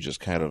show and you just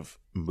kind of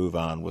move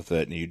on with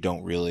it, and you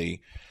don't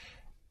really,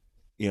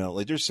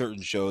 like there's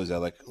certain shows that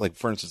like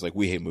for instance, like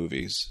We Hate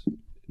Movies.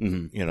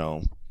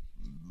 Mm-hmm.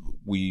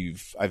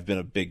 I've been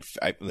a big,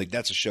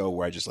 that's a show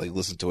where I just like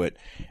listen to it,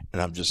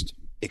 and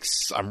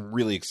I'm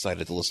really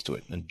excited to listen to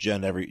it, and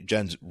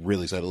Jen's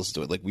really excited to listen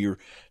to it. Like we were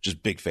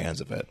just big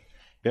fans of it.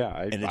 Yeah,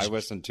 I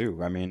listen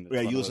too. I mean, yeah,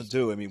 you listen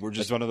too. I mean, we're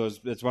just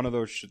it's one of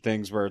those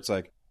things where it's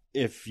like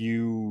if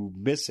you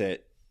miss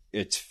it,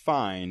 it's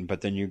fine,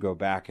 but then you go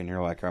back and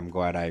you're like, I'm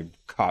glad I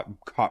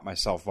caught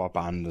myself up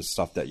on the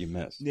stuff that you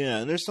missed. Yeah,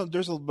 and there's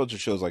a bunch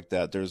of shows like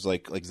that. There's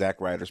like Zack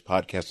Ryder's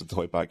podcast, the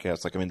Toy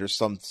Podcast. Like, I mean, there's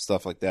some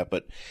stuff like that,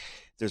 but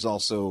there's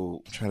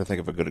also, I'm trying to think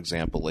of a good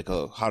example. Like,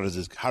 how did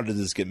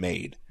this get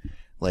made?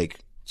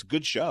 Like, it's a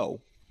good show,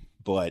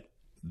 but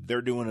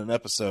they're doing an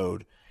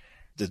episode.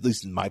 At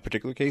least in my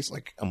particular case,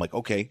 like I'm like,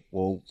 okay,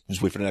 well,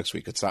 just wait for the next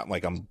week. It's not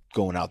like I'm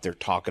going out there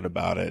talking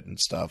about it and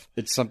stuff.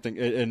 It's something,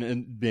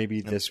 and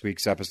maybe this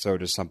week's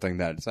episode is something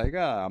that it's like,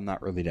 I'm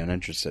not really that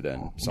interested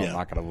in, so I'm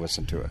not going to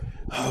listen to it.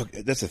 Oh,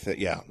 that's the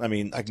thing. Yeah, I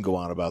mean, I can go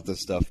on about this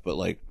stuff, but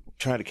like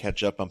trying to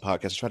catch up on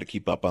podcasts, trying to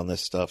keep up on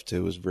this stuff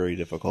too is very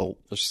difficult.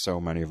 There's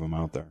so many of them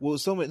out there. Well,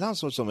 not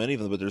so many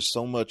of them, but there's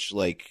so much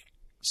like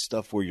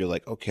stuff where you're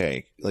like,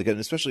 okay, like, and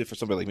especially for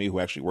somebody like me who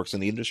actually works in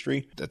the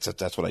industry, that's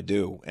what I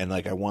do. And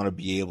like, I want to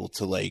be able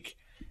to, like,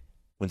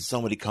 when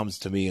somebody comes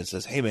to me and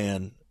says, hey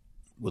man,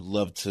 would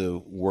love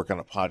to work on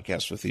a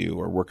podcast with you,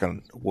 or work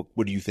on,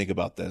 what do you think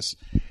about this?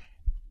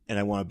 And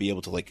I want to be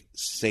able to like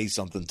say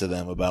something to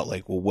them about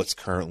like, well, what's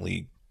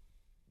currently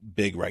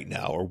big right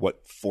now, or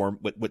what form,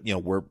 what,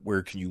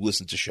 where can you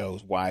listen to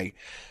shows? Why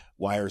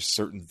are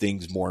certain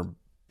things more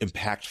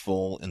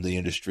impactful in the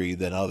industry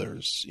than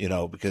others?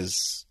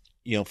 Because,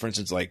 for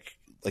instance, like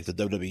the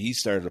WWE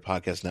started a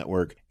podcast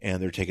network,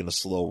 and they're taking a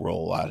slow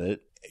roll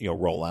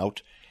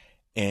out.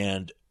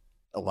 And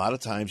a lot of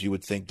times you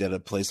would think that a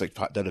place like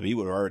WWE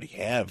would already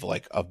have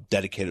like a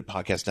dedicated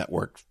podcast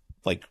network,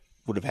 like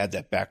would have had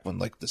that back when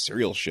like the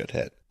Serial shit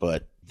hit.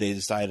 But they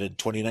decided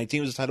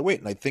 2019 was the time to wait.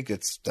 And I think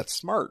that's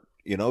smart,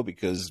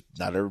 because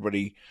not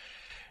everybody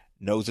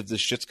knows if this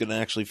shit's going to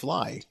actually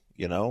fly,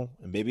 and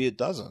maybe it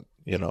doesn't.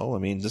 I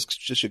mean, this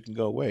shit can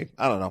go away.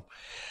 I don't know.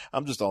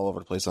 I'm just all over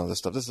the place on this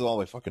stuff. This is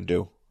all I fucking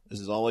do.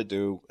 This is all I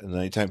do. And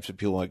anytime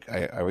people like,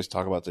 I always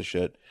talk about this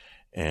shit,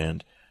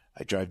 and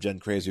I drive Jen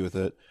crazy with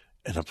it.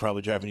 and I'm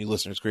probably driving you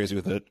listeners crazy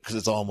with it because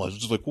it's almost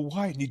just like, well,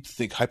 why I need to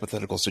think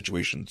hypothetical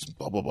situations,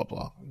 blah blah blah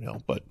blah.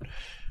 But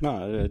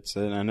no, that's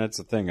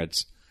the thing.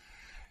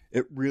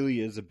 It really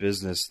is a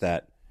business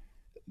that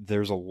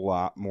there's a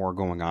lot more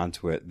going on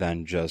to it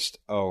than just,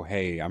 oh,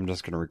 hey, I'm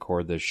just going to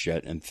record this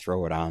shit and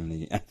throw it on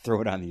the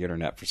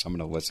internet for someone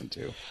to listen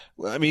to.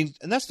 Well, I mean,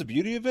 and that's the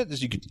beauty of it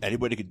is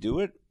anybody could do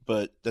it,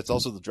 but that's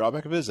also the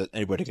drawback of it is that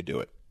anybody could do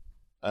it.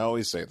 I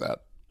always say that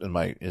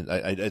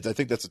I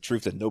think that's the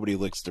truth that nobody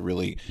likes to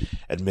really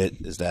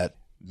admit is that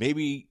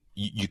maybe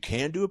you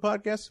can do a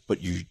podcast,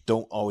 but you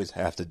don't always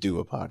have to do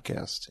a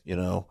podcast,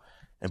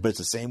 But it's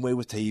the same way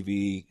with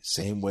TV,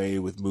 same way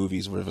with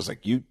movies, where it's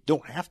like you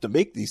don't have to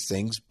make these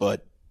things,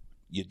 but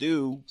you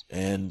do.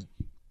 And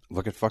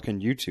look at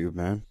fucking YouTube,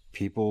 man.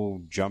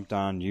 People jumped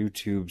on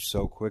YouTube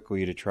so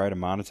quickly to try to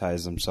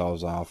monetize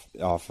themselves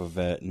off of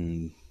it,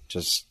 and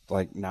just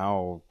like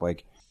now,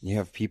 like you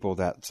have people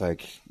that's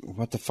like,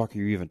 what the fuck are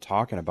you even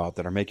talking about?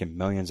 That are making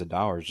millions of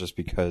dollars just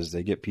because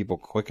they get people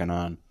clicking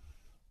on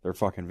their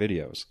fucking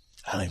videos.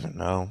 I don't even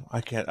know.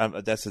 I can't.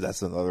 That's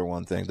another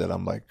one thing that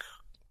I'm like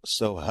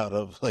so out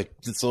of, like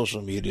the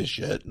social media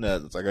shit.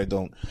 It's like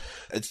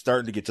it's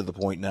starting to get to the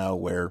point now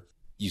where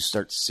you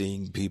start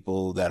seeing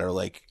people that are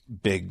like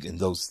big in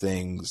those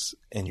things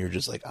and you're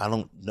just like, I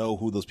don't know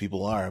who those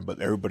people are, but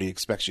everybody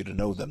expects you to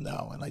know them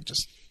now. And I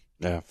just,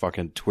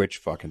 fucking Twitch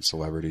fucking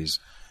celebrities.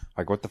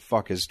 Like, what the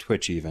fuck is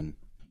Twitch even?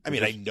 I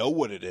mean, I know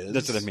what it is.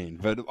 That's what I mean.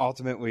 But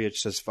ultimately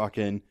it's just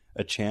fucking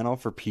a channel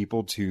for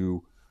people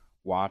to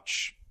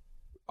watch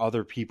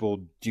other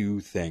people do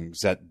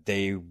things that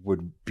they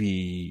would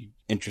be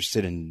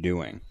interested in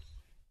doing.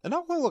 And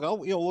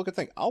look at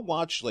thing. I'll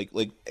watch like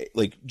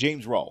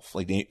James Rolfe,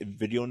 like the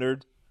video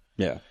nerd.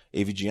 Yeah.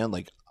 AVGN,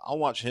 like I'll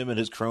watch him and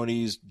his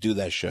cronies do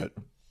that shit.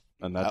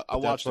 And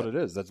that's what it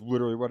is. That's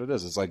literally what it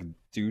is. It's like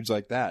dudes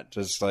like that.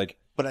 Just like,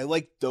 but I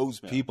like those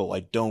people.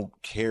 I don't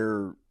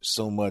care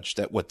so much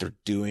that what they're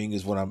doing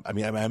is what I'm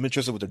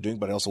interested in what they're doing,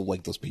 but I also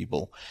like those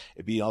people.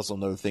 It'd be also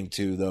another thing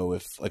too, though,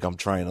 if like I'm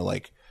trying to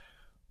like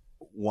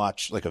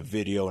watch like a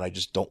video and I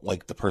just don't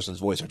like the person's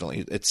voice or don't.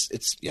 It's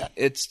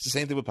the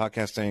same thing with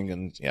podcasting,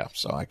 and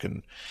so I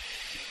can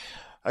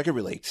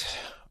relate.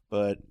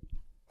 But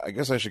I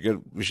guess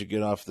we should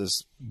get off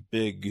this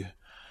big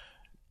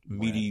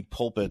meaty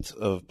pulpit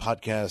of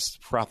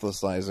podcast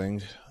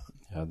proselytizing.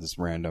 This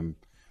random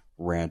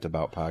rant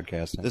about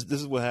podcasting. This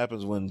is what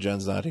happens when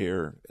Jen's not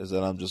here, is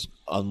that I'm just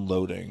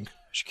unloading.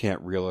 She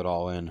can't reel it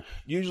all in.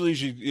 Usually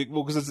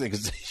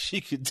because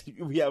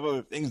we have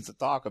other things to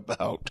talk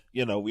about.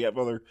 We have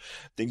other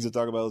things to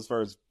talk about as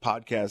far as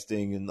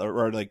podcasting and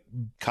or like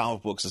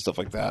comic books and stuff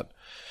like that,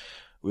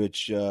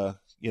 which,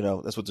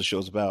 that's what the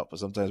show's about. But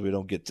sometimes we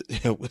don't get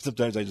to,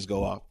 sometimes I just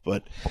go off.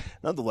 But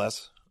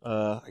nonetheless,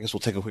 I guess we'll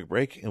take a quick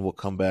break and we'll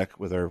come back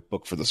with our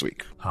book for this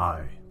week.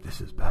 Hi,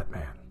 this is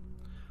Batman.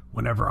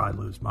 Whenever I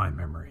lose my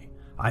memory,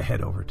 I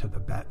head over to the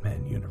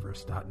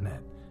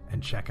BatmanUniverse.net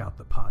and check out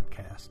the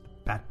podcast,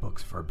 Bat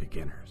Books for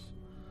Beginners.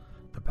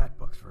 The Bat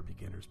Books for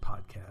Beginners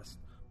podcast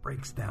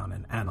breaks down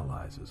and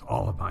analyzes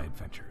all of my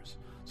adventures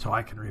so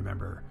I can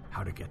remember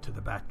how to get to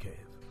the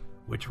Batcave,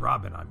 which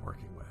Robin I'm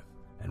working with,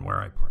 and where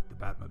I park the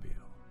Batmobile.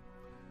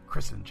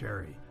 Chris and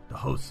Jerry, the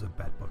hosts of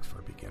Bat Books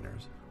for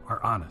Beginners,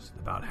 are honest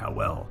about how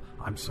well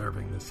I'm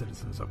serving the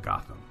citizens of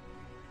Gotham.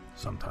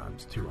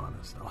 Sometimes too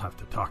honest, I'll have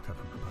to talk to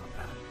them about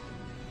that.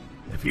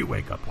 If you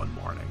wake up one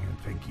morning and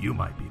think you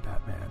might be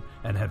Batman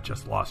and have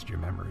just lost your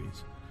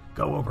memories,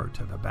 go over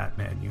to the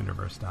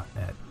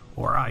BatmanUniverse.net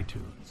or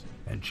iTunes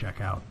and check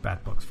out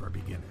Bat Books for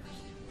Beginners.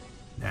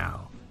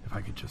 Now, if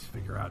I could just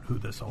figure out who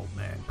this old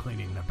man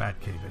cleaning the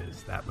Batcave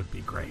is, that would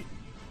be great.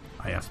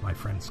 I asked my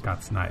friend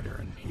Scott Snyder,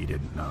 and he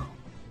didn't know.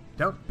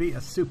 Don't be a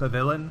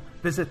supervillain.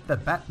 Visit the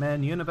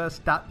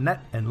BatmanUniverse.net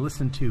and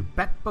listen to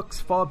Bat Books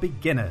for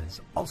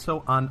Beginners,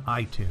 also on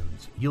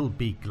iTunes. You'll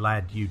be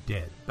glad you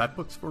did. Bat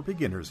Books for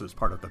Beginners is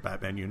part of the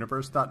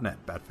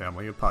BatmanUniverse.net Bat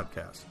family of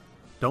podcasts.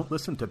 Don't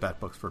listen to Bat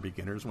Books for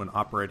Beginners when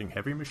operating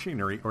heavy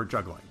machinery or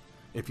juggling.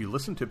 If you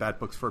listen to Bat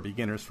Books for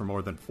Beginners for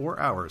more than 4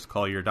 hours,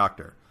 call your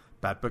doctor.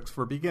 Bat Books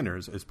for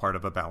Beginners is part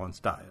of a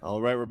balanced diet. All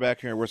right, we're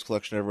back here in Worst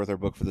Collection Ever with our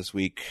book for this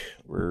week.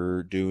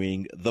 We're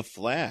doing The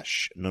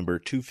Flash, number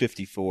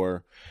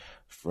 254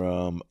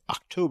 from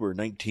October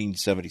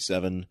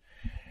 1977.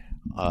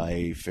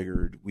 I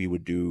figured we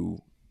would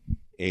do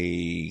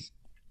a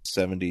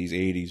 70s,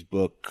 80s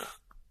book.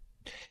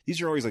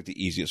 These are always like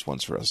the easiest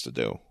ones for us to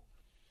do.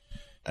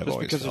 Just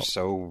because they're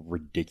so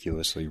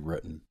ridiculously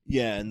written.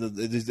 Yeah, and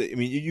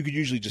you could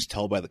usually just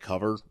tell by the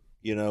cover,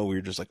 where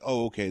you're just like,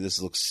 oh, okay, this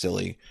looks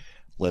silly.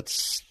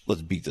 Let's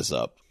beat this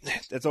up.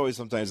 That's always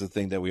sometimes the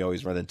thing that we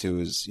always run into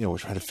is, we're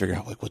trying to figure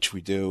out like what should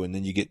we do, and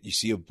then you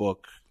see a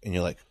book and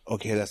you're like,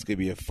 okay, that's gonna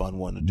be a fun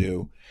one to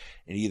do,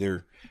 and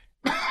either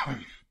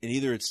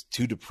it's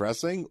too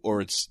depressing or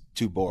it's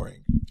too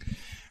boring,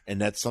 and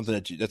that's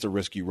something that's a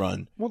risk you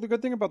run. Well, the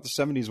good thing about the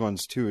 70s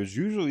ones too is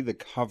usually the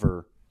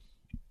cover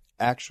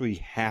actually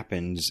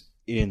happens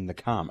in the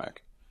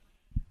comic.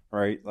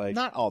 right? Like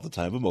Not all the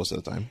time, but most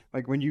of the time.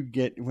 like when you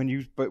got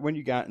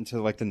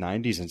into like the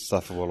 90s and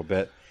stuff a little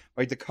bit,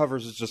 like the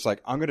covers is just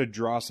like, I'm going to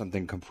draw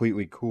something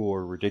completely cool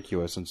or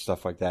ridiculous and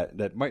stuff like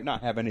that might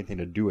not have anything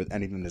to do with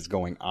anything that's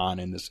going on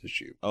in this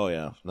issue. Oh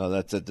yeah, no,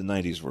 that's it. The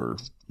 '90s were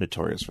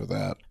notorious for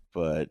that.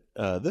 But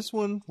this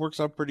one works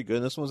out pretty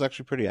good. This one's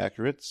actually pretty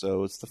accurate.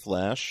 So it's the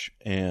Flash,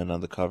 and on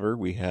the cover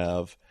we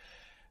have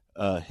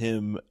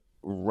him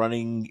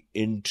running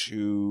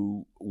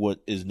into what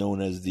is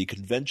known as the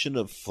Convention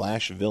of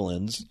Flash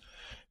Villains,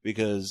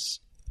 because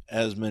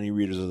as many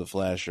readers of the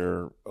Flash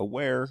are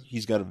aware,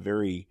 he's got a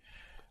very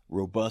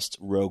robust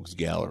rogues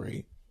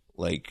gallery,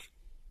 like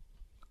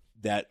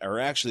that are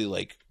actually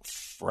like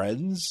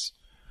friends.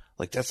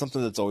 Like that's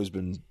something that's always.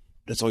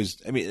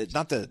 I mean, it's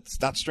not that it's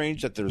not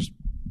strange that there's,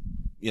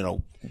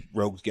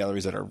 rogues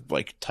galleries that are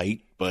like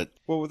tight, but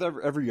Well, with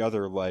every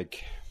other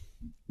like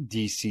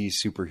DC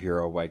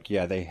superhero, like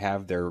yeah, they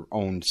have their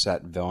own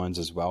set villains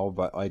as well,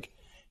 but like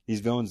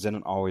these villains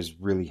didn't always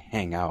really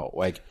hang out.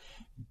 Like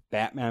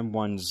Batman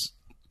ones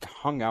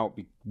hung out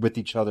with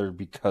each other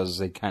because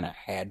they kind of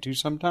had to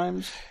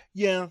sometimes.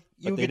 yeah,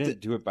 But they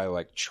didn't do it by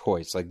like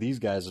choice. Like these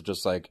guys are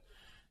just like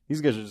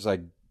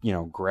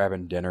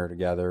grabbing dinner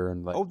together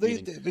and like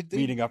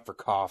meeting up for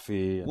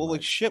coffee. And, Well,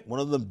 like shit, one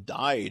of them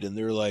died, and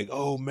they're like,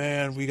 "Oh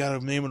man, we got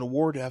to name an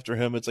award after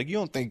him." It's like you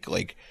don't think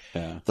like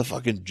the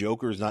fucking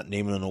Joker's not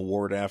naming an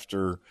award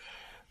after,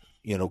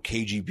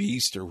 KG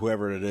Beast or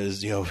whoever it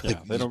is.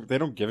 Like, they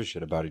don't give a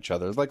shit about each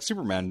other. Like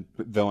Superman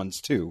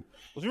villains too.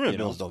 Well, Superman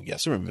villains don't. Yeah,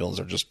 Superman villains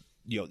are just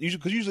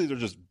usually they're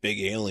just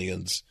big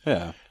aliens.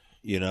 Yeah,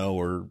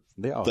 or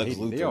they all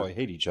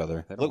hate each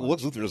other.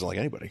 Lex Luthor doesn't like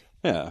anybody.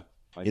 Yeah.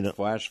 Like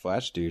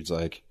Flash dudes,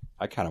 like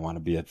I kind of want to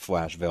be a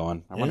Flash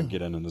villain. I want to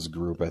get into this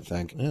group. I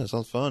think. Yeah, it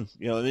sounds fun.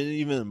 I mean,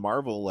 even in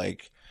Marvel,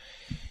 like,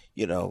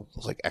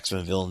 like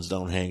X-Men villains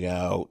don't hang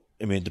out.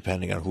 I mean,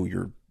 depending on who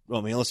you're.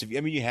 Well, I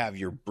mean, you have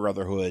your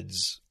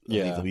Brotherhoods of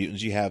Evil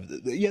Mutants. You have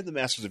the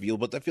Masters of Evil,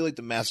 but I feel like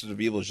the Masters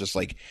of Evil is just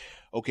like,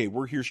 okay,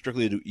 we're here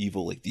strictly to do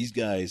evil. Like these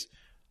guys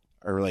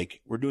are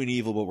like, we're doing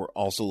evil, but we're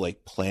also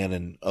like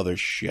planning other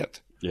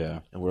shit. Yeah,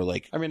 and we're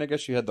like, I mean, I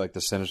guess you had like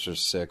the Sinister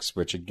Six,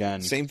 which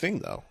again, same thing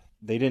though.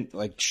 They didn't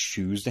like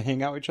choose to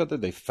hang out with each other.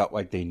 They felt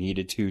like they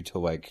needed to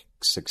like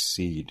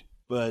succeed.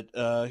 But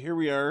here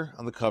we are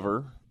on the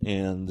cover,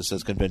 and this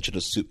says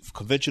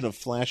Convention of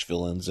Flash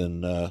Villains,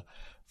 and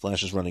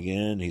Flash is running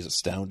in. He's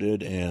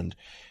astounded, and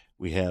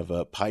we have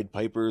Pied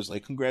Piper's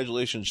like,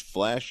 "Congratulations,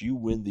 Flash! You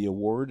win the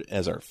award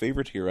as our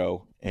favorite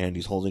hero." And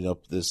he's holding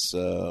up this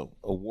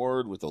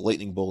award with a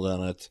lightning bolt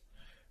on it.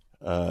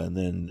 And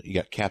then you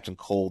got Captain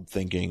Cold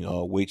thinking,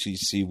 "Oh, wait till you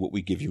see what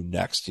we give you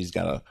next." He's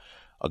got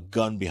a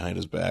gun behind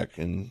his back,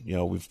 and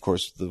we've, of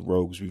course, the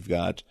rogues. We've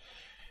got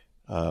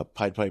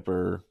Pied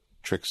Piper,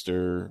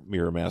 Trickster,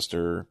 Mirror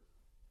Master,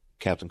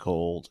 Captain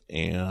Cold,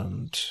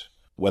 and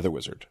Weather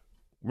Wizard.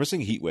 We're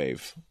missing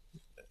Heatwave,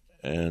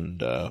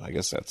 and I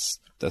guess that's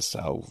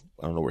how.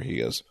 I don't know where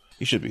he is.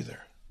 He should be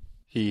there.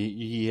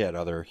 He had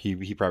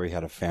he probably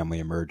had a family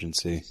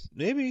emergency.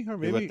 Maybe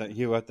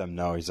he let them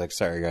know. He's like,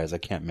 "Sorry guys, I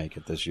can't make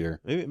it this year."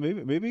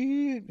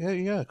 Maybe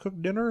he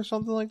cooked dinner or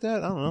something like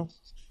that. I don't know.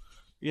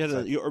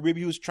 Or maybe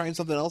he was trying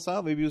something else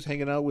out. Maybe he was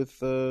hanging out with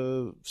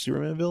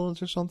Superman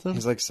villains or something.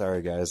 He's like,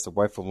 "Sorry guys, the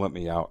wife won't let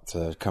me out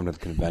to come to the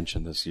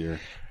convention this year."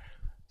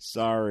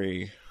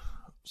 Sorry.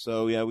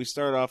 So yeah, we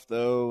start off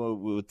though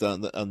with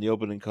on the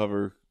opening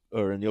cover,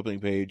 or in the opening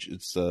page.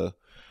 It's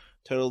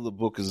title of the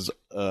book is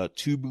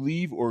 "To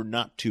Believe or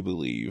Not to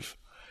Believe,"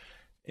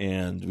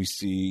 and we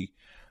see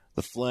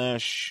the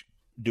Flash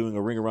doing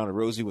a ring around a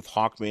Rosie with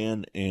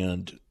Hawkman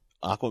and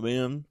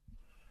Aquaman.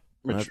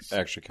 Which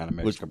actually kind of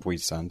makes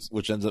complete sense.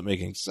 Which ends up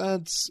making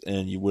sense,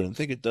 and you wouldn't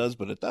think it does,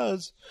 but it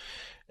does.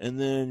 And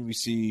then we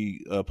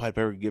see Pied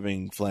Piper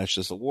giving Flash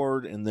this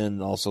award, and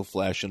then also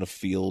Flash in a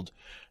field,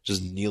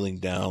 just kneeling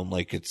down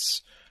like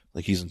it's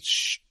like he's in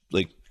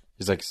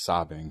he's like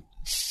sobbing.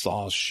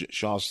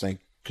 Shawshank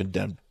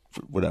Condemned,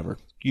 whatever.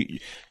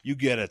 You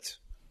get it.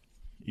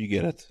 You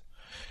get it.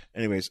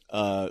 Anyways,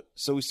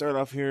 so we start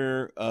off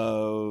here.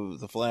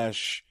 The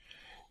Flash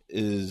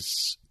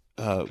is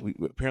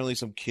apparently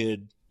some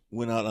kid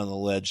went out on the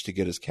ledge to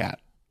get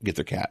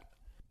their cat.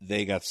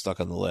 They got stuck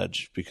on the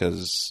ledge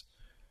because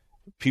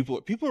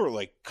people are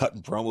like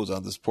cutting promos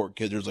on this poor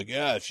kid. There's like,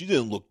 yeah, if she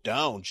didn't look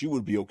down, she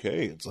would be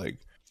okay. It's like,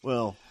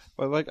 well,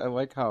 I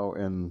like how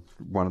in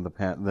one of the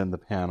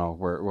panel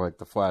where like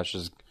the Flash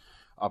is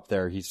up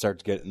there, he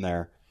starts getting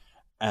there,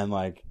 and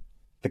like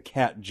the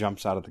cat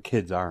jumps out of the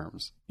kid's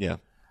arms. Yeah,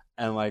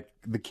 and like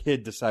the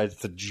kid decides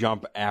to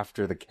jump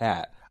after the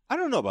cat. I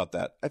don't know about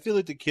that. I feel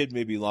like the kid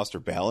maybe lost her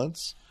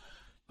balance.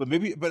 But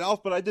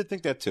I did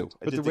think that too.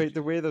 But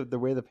the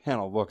way the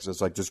panel looks, it's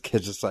like this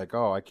kid's just like,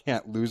 oh, I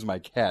can't lose my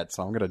cat,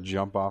 so I'm gonna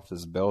jump off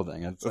this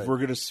building. It's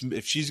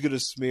if she's gonna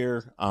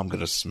smear, I'm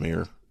gonna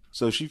smear.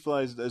 So she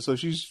flies. So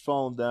she's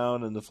fallen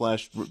down, and the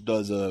Flash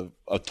does a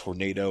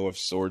tornado of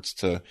sorts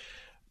to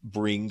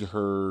brings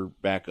her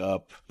back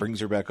up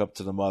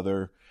to the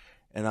mother.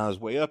 And on his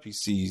way up, he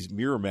sees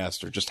Mirror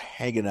Master just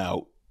hanging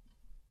out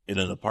in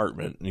an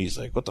apartment, and he's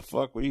like, "What the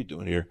fuck? What are you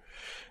doing here?"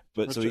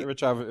 But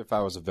If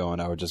I was a villain,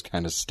 I would just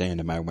kind of stand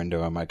in my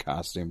window in my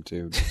costume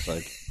too,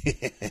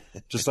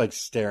 just like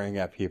staring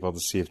at people to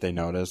see if they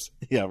notice.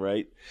 Yeah,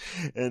 right.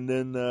 And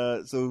then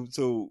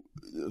so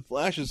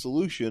Flash's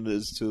solution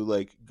is to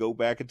like go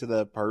back into the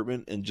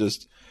apartment and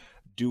just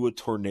do a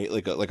tornado,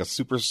 like a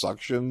super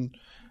suction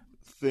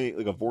thing,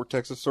 like a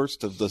vortex of sorts,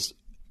 to just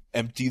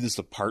empty this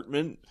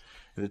apartment.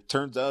 And it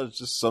turns out it's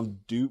just some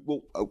dude.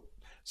 Well,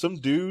 some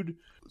dude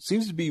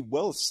seems to be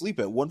well asleep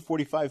at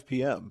 1:45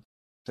 p.m.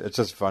 It's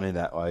just funny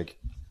that, like,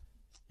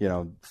 you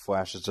know,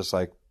 Flash is just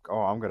like,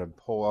 oh, I'm going to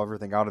pull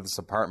everything out of this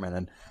apartment,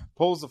 and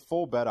pulls the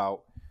full bed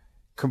out.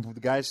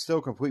 The guy's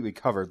still completely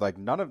covered. Like,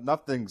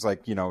 nothing's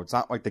like, you know, it's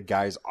not like the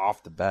guy's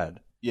off the bed.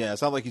 Yeah,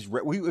 it's not like he's...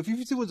 if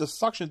you see it was a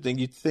suction thing,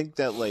 you'd think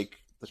that, like,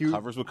 the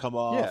covers would come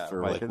off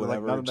or, like,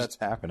 whatever. None of that's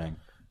happening.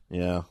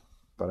 Yeah.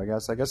 But I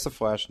guess the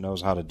Flash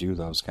knows how to do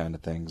those kind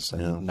of things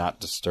and not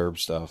disturb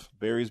stuff.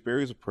 Barry's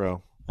a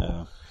pro.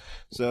 Yeah.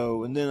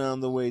 So, and then on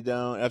the way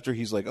down, after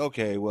he's like,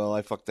 okay, well,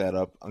 I fucked that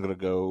up. I'm going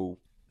to go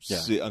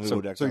see. I'm going to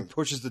go down. So he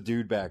pushes the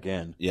dude back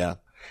in. Yeah.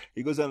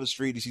 He goes down the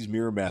street. He sees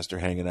Mirror Master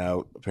hanging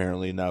out.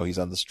 Apparently, now he's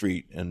on the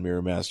street, and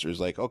Mirror Master is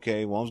like,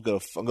 okay, well, I'm going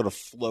to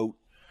float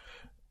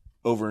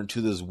over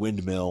into this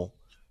windmill,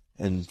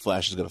 and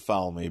Flash is going to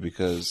follow me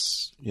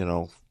because, you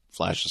know,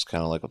 Flash is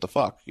kind of like, what the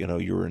fuck? You know,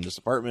 you were in this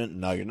apartment, and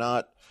now you're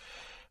not.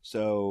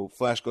 So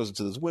Flash goes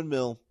into this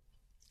windmill,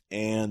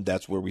 and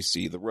that's where we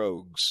see the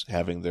Rogues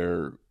having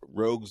their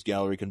Rogues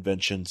Gallery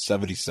Convention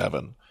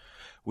 77,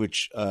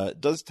 which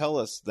does tell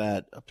us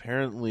that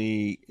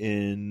apparently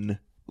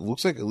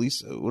looks like at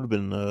least it would have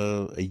been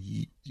a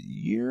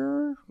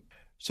year.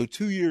 So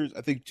 2 years,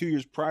 I think 2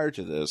 years prior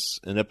to this,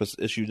 in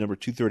issue number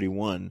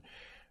 231,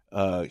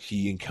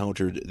 he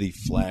encountered the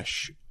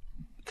Flash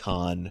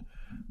Con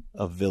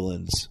of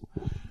villains.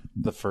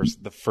 The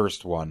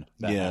first one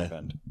that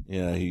happened.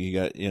 Yeah, he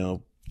got, you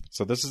know.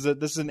 So this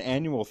is an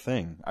annual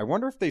thing. I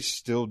wonder if they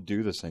still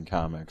do this in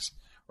comics,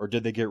 or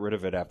did they get rid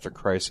of it after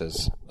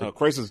Crisis?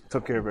 Crisis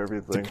took care of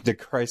everything. Did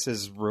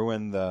Crisis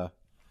ruin the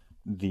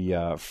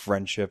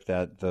friendship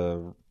that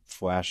the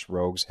Flash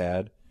Rogues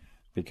had?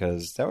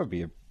 Because that would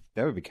be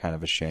kind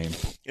of a shame.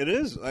 It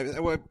is.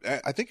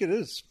 I think it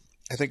is.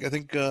 I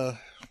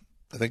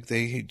think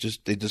they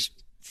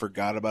just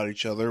forgot about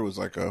each other. It was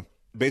like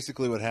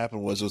basically what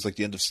happened was it was like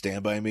the end of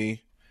Stand By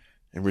Me.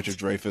 And Richard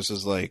Dreyfuss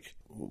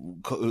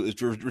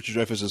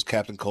is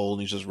Captain Cold,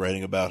 and he's just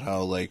writing about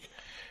how, like,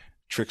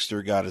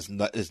 Trickster got his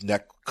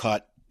neck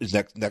cut, his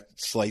neck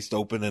sliced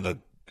open in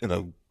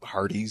a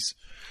Hardee's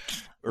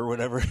or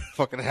whatever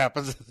fucking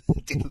happens at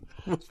the end of the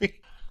movie.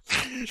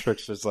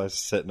 Trickster's like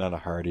sitting on a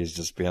Hardee's,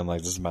 just being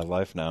like, "This is my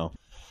life now."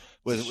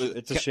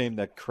 It's a shame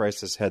that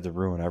Crisis had to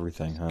ruin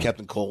everything, huh?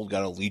 Captain Cold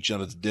got a leech on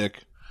his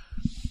dick.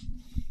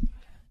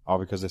 All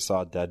because they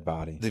saw a dead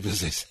body. Because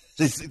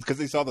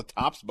they saw the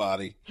Top's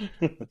body.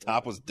 The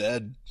Top was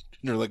dead.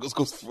 And they're like, let's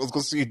go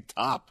see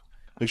Top.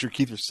 Make sure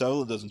Keith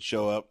Sutherland doesn't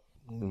show up.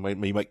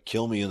 He might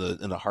kill me in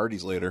the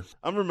Hardee's later.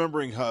 I'm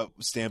remembering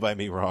Stand By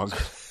Me wrong.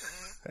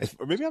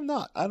 Or maybe I'm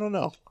not. I don't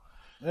know.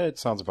 It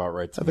sounds about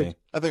right to me.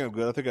 I think I'm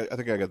good. I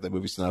think I got the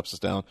movie synopsis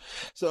down.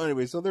 So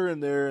anyway, so they're in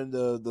there, and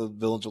the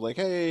villains are like,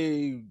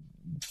 hey,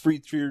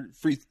 free, you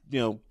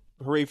know,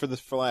 hooray for the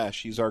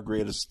Flash. He's our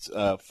greatest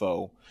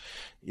foe.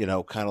 You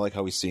know, kind of like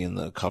how we see in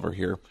the cover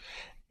here.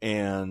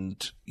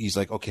 And he's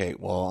like, okay,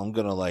 well, I'm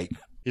going to like...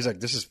 He's like,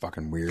 this is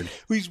fucking weird.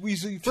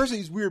 First,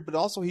 he's weird, but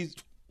also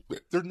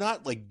they're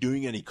not like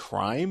doing any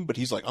crime, but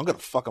he's like, I'm going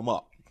to fuck him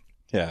up.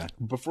 Yeah.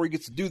 Before he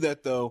gets to do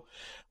that, though,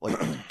 like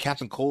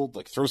Captain Cold,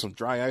 like throws some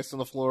dry ice on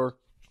the floor.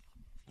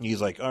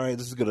 He's like, all right,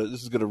 this is gonna,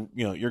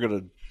 you know,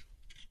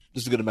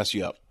 this is gonna mess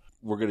you up.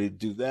 We're gonna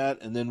do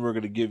that, and then we're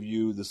gonna give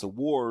you this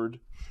award.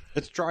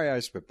 It's dry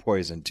ice with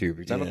poison too,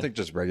 because I don't think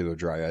just regular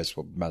dry ice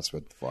will mess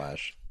with the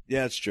Flash.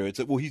 Yeah, it's true.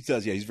 Well, he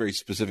does. Yeah, he's very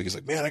specific. He's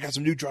like, man, I got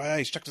some new dry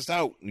ice. Check this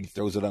out. And he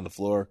throws it on the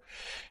floor.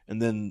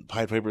 And then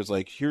Pied Piper's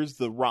like, here's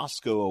the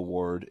Roscoe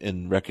Award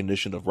in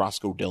recognition of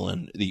Roscoe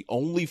Dillon, the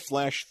only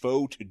Flash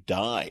foe to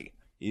die.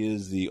 He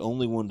is the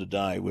only one to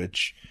die,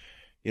 which,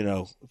 you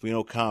know, if we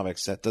know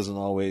comics, that doesn't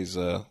always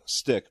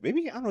stick.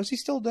 Maybe, I don't know, is he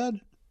still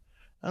dead?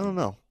 I don't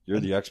know.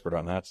 You're the expert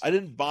on that. I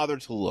didn't bother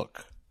to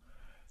look.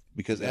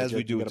 Because as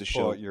we do with the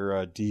show...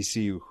 your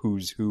DC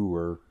Who's Who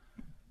or...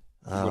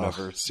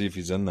 whatever, see if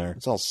he's in there.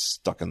 It's all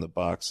stuck in the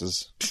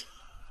boxes.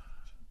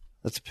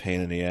 That's a pain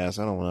in the ass.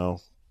 I don't know.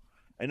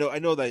 I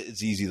know that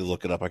it's easy to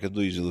look it up. I could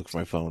usually look for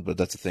my phone, but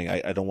that's the thing.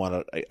 I don't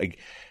want to.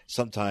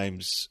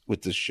 Sometimes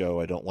with this show,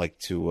 I don't like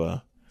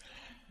to.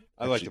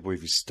 I like to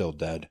believe he's still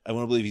dead. I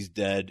want to believe he's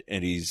dead,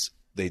 and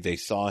they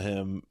saw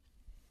him,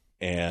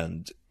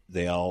 and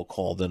they all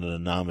called in an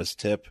anonymous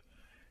tip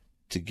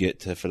for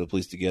the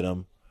police to get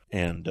him,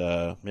 and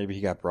maybe he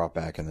got brought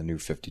back in the New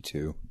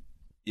 52.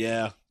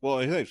 Yeah, well,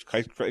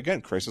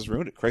 again, Crisis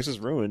ruined it. Crisis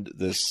ruined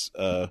this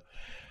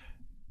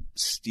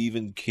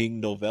Stephen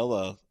King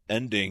novella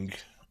ending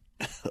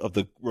of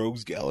the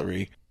Rogues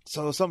Gallery.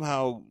 So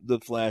somehow the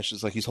Flash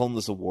is like, he's holding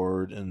this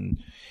award, and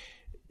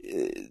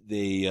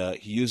he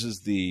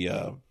uses the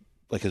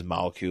like his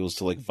molecules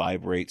to like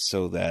vibrate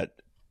so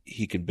that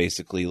he can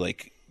basically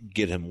like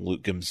get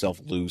himself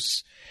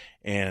loose,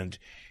 and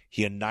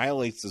he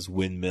annihilates this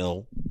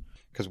windmill.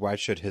 Because why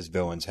should his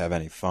villains have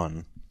any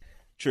fun?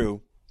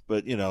 True,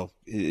 but you know,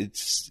 they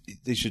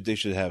should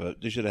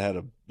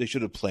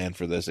have planned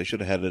for this. They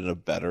should have had it in a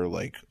better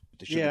like.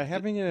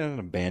 Having it in an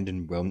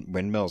abandoned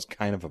windmill is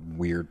kind of a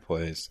weird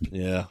place.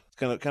 Yeah, it's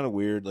kind of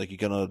weird. Like you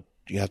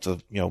have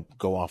to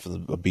go off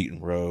of a beaten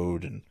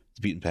road and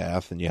the beaten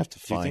path, and you have to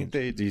find. Do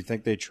you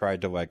think they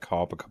tried to like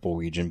call up a couple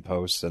Legion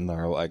posts and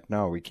they're like,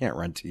 no, we can't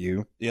rent to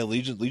you? Yeah,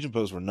 Legion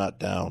posts were not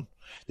down.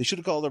 They should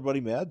have called their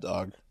buddy Mad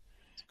Dog.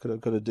 He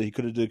could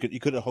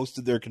have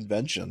hosted their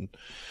convention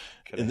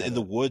in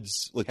the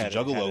woods, like the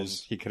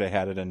Juggalos. He could have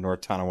had it in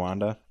North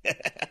Tonawanda.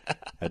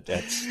 They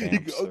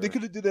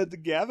could have did that at the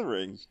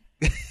Gathering.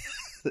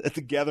 At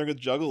the Gathering of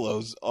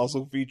Juggalos,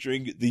 also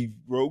featuring the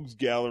Rogues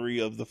Gallery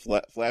of the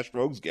Flash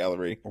Rogues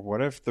Gallery.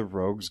 What if the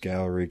Rogues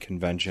Gallery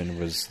convention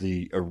was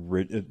the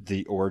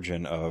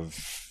origin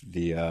of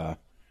the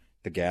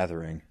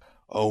Gathering?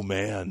 Oh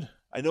man,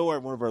 I know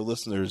one of our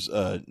listeners,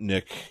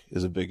 Nick,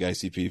 is a big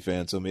ICP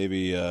fan, so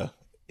maybe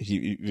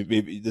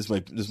maybe this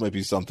might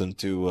be something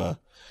to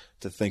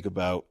think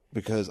about,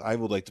 because I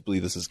would like to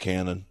believe this is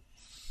canon.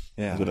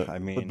 Yeah,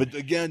 but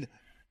again,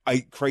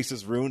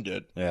 Crisis ruined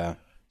it. Yeah,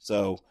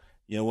 so.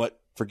 You know what?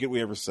 Forget we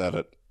ever said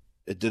it.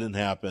 It didn't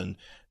happen.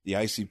 The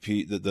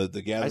ICP,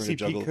 the Gathering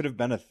ICP could have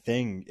been a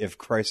thing if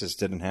Crisis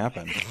didn't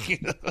happen.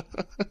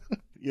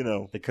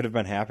 It could have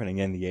been happening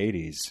in the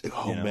 80s.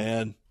 Oh,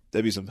 man.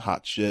 That'd be some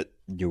hot shit.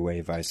 New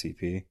Wave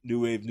ICP. New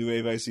Wave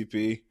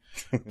ICP.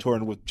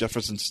 Touring with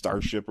Jefferson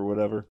Starship or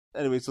whatever.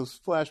 Anyway, so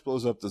Flash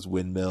blows up this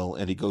windmill,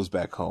 and he goes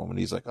back home, and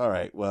he's like, all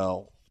right,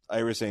 well,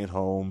 Iris ain't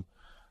home.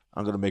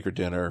 I'm going to make her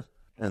dinner.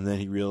 And then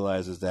he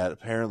realizes that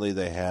apparently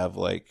they have,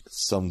 like,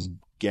 some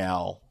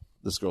gal,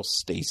 this girl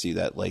Stacy,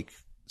 that like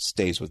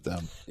stays with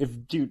them. If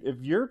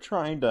you're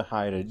trying to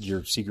hide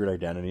your secret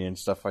identity and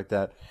stuff like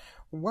that,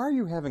 why are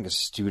you having a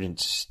student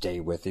stay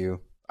with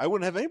you? I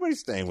wouldn't have anybody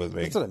staying with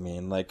me. That's what I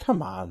mean. Like,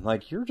 come on.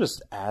 Like, you're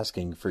just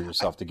asking for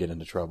yourself to get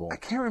into trouble. I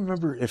can't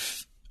remember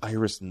if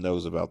Iris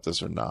knows about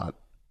this or not.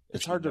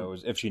 It's hard to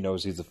if she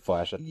knows he's a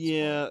Flash.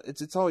 Yeah,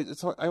 it's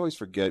always I always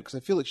forget, because I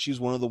feel like she's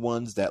one of the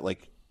ones that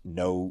like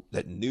knew.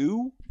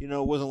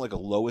 It wasn't like a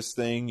Lois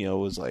thing. It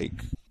was like.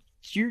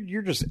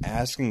 You're just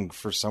asking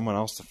for someone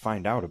else to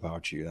find out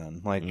about you.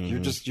 Then, like,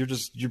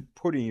 you're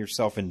putting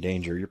yourself in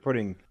danger. You're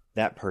putting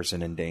that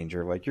person in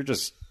danger. Like,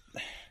 it's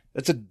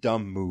a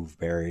dumb move,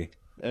 Barry.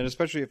 And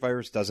especially if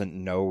Iris doesn't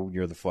know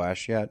you're the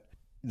Flash yet,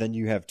 then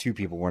you have two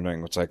people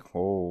wondering, it's like,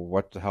 oh,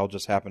 what the hell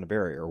just happened to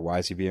Barry? Or why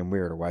is he being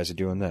weird? Or why is he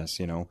doing this?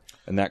 And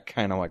that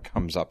kind of like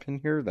comes up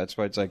in here. That's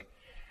why it's like,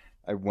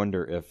 I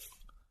wonder if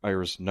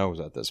Iris knows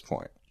at this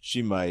point.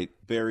 She might.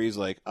 Barry's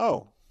like,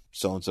 oh,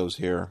 so and so's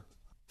here.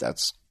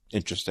 That's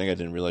interesting. I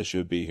didn't realize she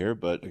would be here,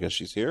 but I guess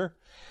she's here.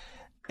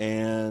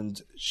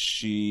 And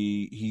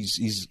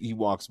he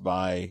walks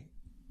by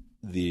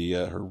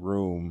her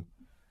room,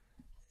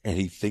 and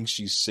he thinks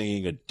she's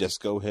singing a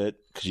disco hit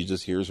because he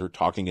just hears her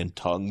talking in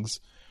tongues.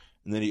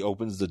 And then he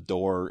opens the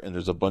door, and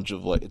there's a bunch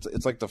of like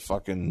it's like the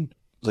fucking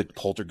like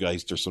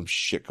Poltergeist or some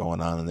shit going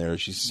on in there.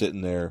 She's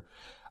sitting there.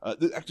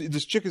 Actually,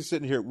 this chick is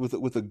sitting here with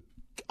a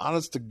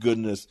honest to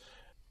goodness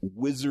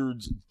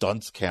wizard's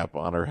dunce cap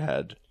on her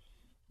head.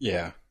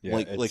 Yeah, she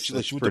went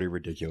pretty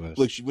ridiculous.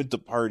 Like, she went to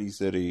Party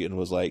City and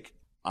was like,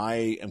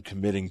 I am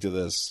committing to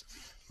this.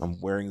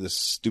 I'm wearing this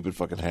stupid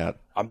fucking hat.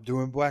 I'm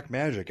doing black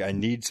magic. I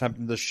need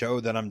something to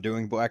show that I'm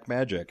doing black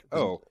magic.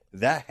 Oh,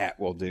 that hat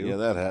will do. Yeah,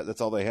 that hat.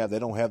 That's all they have. They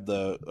don't have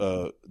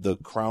the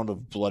crown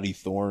of bloody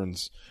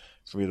thorns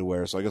for me to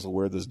wear, so I guess I'll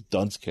wear this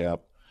dunce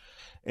cap.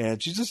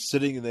 And she's just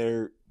sitting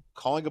there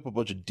calling up a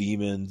bunch of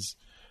demons.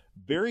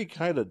 Barry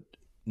kind of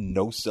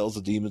no-sells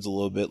the demons a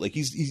little bit. Like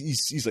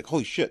he's like,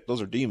 holy shit,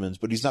 those are demons,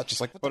 but he's not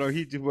just like.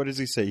 What does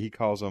he say? He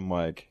calls them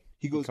like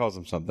he calls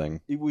them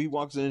something. He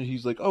walks in and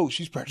he's like, oh,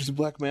 she's practicing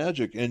black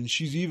magic, and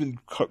she's even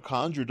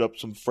conjured up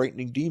some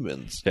frightening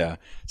demons. Yeah,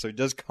 so he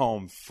does call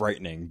them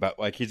frightening, but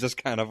like he just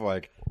kind of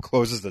like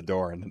closes the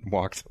door and then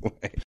walks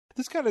away.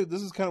 This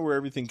is kind of where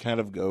everything kind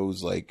of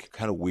goes like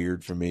kind of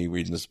weird for me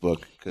reading this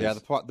book. Yeah,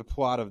 the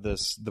plot of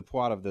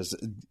this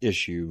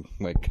issue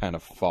like kind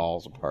of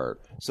falls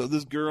apart. So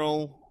this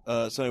girl.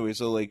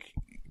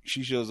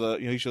 She shows up.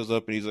 He shows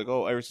up and he's like,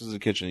 "Oh, Iris is in the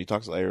kitchen." He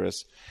talks to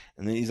Iris,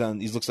 and then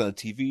he looks on the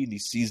TV and he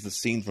sees the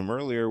scene from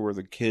earlier where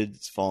the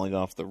kid's falling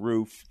off the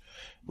roof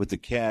with the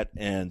cat,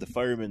 and the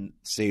firemen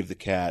saved the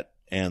cat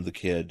and the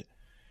kid,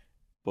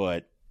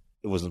 but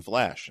it wasn't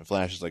Flash. And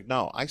Flash is like,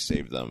 "No, I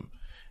saved them,"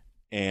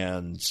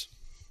 and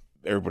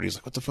everybody's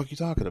like, "What the fuck are you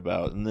talking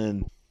about?" And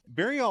then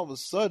Barry, all of a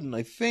sudden,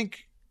 I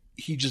think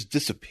he just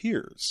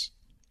disappears.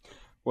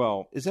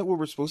 Well, is that what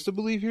we're supposed to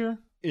believe here?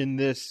 In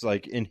this,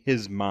 like, in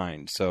his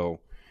mind.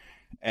 So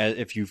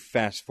if you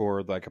fast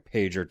forward like a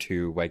page or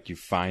two, like you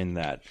find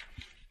that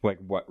like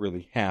what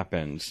really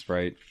happens,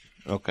 right?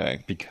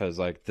 Okay. Because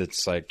like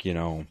it's like,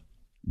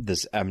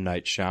 this M.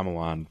 Night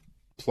Shyamalan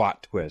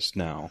plot twist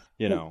now,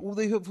 you know.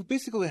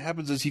 Basically what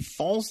happens is he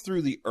falls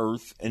through the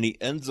earth and he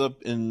ends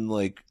up in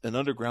like an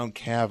underground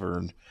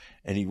cavern,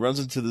 and he runs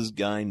into this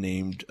guy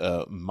named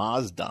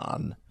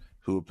Mazdan,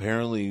 who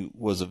apparently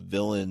was a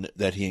villain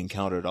that he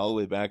encountered all the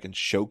way back in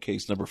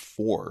Showcase number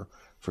 4,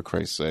 for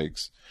Christ's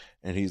sakes.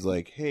 And he's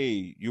like,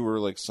 hey, you were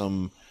like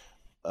some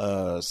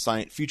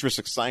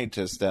futuristic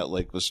scientist that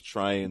like was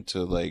trying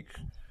to like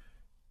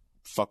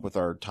fuck with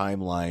our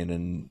timeline,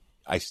 and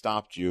I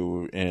stopped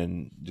you.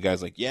 And the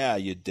guy's like, yeah,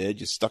 you did.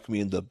 You stuck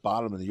me in the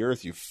bottom of the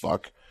earth, you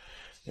fuck.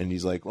 And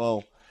he's like,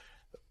 well,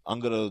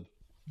 I'm going to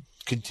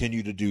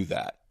continue to do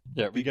that.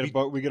 Yeah, we get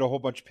a whole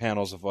bunch of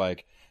panels of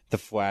like the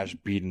Flash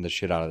beating the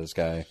shit out of this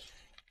guy,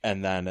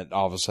 and then it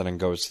all of a sudden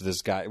goes to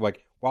this guy.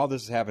 Like while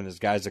this is happening, this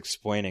guy's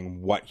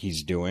explaining what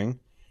he's doing.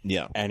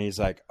 Yeah, and he's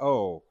like,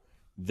 "Oh,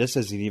 this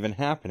isn't even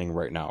happening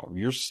right now.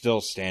 You're still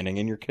standing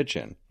in your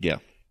kitchen." Yeah,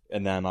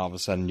 and then all of a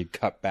sudden you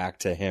cut back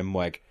to him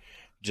like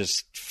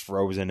just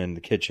frozen in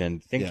the kitchen,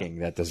 thinking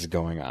that this is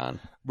going on.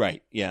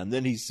 Right. Yeah, and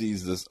then he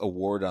sees this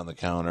award on the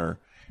counter,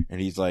 and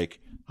he's like,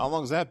 "How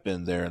long's that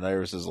been there?" And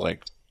Iris is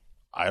like,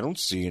 "I don't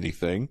see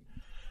anything,"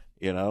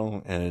 you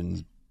know,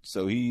 and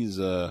so he's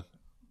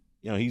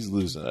he's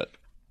losing it,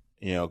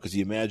 you know, because he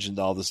imagined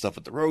all this stuff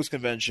at the Rose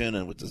Convention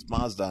and with this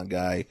Mazdan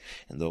guy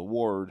and the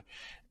award,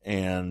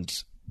 and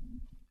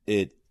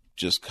it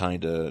just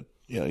kind of,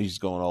 he's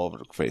going all over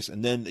the place.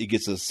 And then he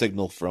gets a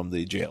signal from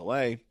the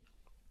JLA,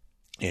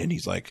 and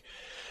he's like,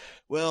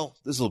 well,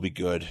 this will be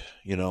good,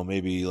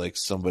 maybe like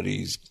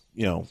somebody's,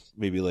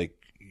 maybe like,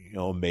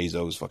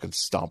 Mazo's fucking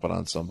stomping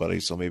on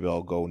somebody, so maybe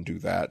I'll go and do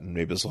that, and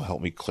maybe this will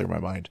help me clear my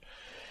mind.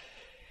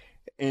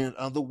 And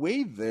on the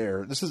way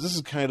there, this is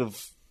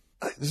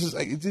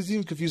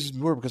even confuses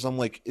me more, because I'm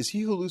like, is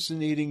he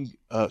hallucinating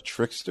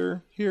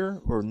Trickster here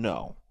or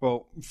no?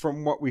 Well,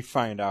 from what we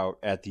find out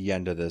at the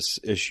end of this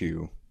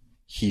issue,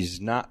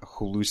 he's not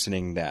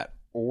hallucinating that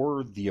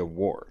or the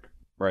award,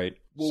 right?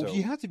 Well,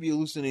 he had to be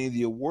hallucinating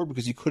the award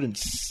because he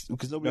couldn't,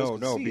 because nobody else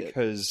could see it.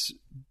 Because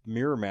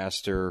Mirror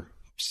Master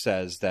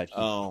says that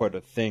he put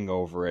a thing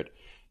over it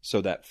so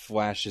that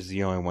Flash is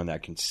the only one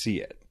that can see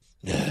it.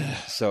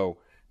 So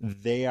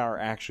they are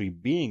actually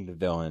being the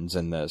villains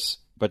in this,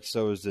 but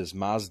so is this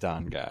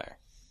Mazdan guy.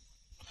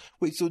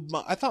 Wait, so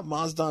I thought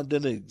Mazdan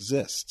didn't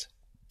exist.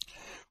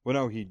 Well,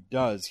 no, he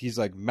does. He's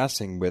like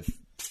messing with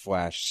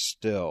Flash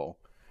still.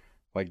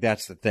 Like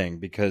that's the thing,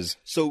 because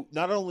so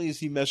not only is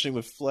he messing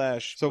with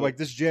Flash, so like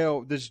this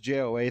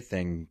JOA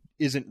thing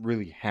isn't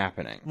really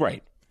happening.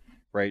 Right.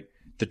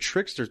 The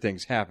Trickster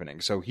thing's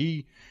happening. So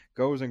he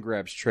goes and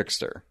grabs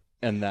Trickster.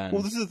 And then,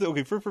 well, this is the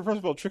okay. First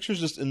of all, Trickster's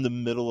just in the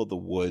middle of the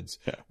woods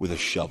with a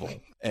shovel,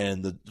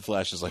 and the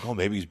Flash is like, "Oh,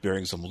 maybe he's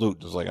burying some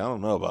loot." It's like, I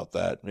don't know about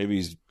that. Maybe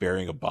he's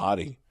burying a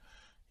body.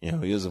 He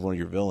is one of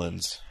your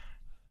villains.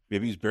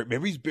 Maybe he's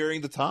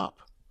burying the top.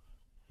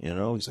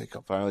 He's like,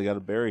 I finally got to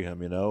bury him.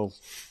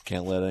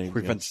 Can't let any.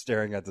 We've been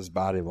staring at this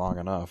body long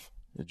enough.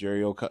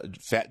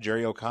 Fat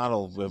Jerry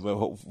O'Connell.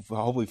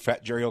 Hopefully,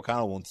 Fat Jerry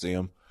O'Connell won't see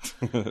him.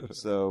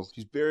 So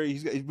he's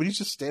buried. But he's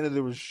just standing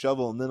there with a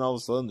shovel, and then all of a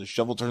sudden the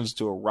shovel turns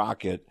into a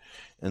rocket,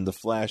 and the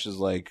Flash is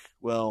like,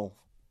 "Well,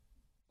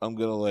 I'm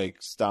gonna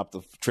like stop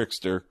the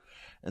Trickster."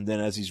 And then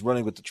as he's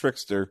running with the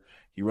Trickster,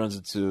 he runs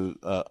into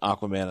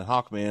Aquaman and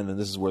Hawkman, and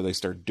this is where they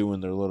start doing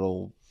their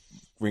little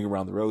ring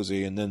around the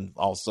rosy. And then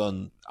all of a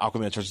sudden,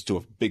 Aquaman turns into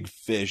a big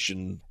fish,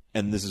 and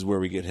this is where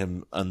we get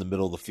him in the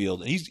middle of the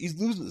field, and he's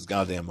losing his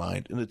goddamn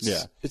mind, and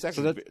it's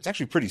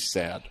actually pretty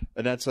sad.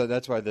 And that's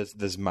why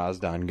this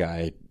Mazdan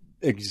guy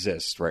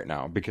exists right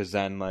now, because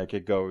then like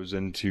it goes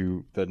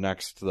into the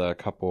next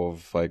couple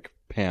of like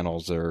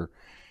panels or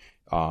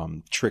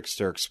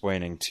Trickster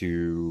explaining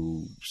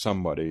to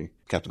somebody,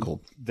 Captain Cold,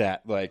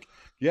 that like,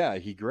 yeah,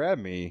 he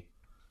grabbed me.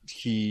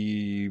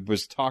 He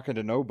was talking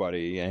to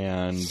nobody,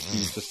 and he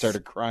just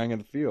started crying in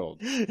the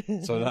field.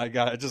 So I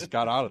just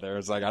got out of there.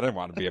 It's like, I didn't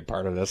want to be a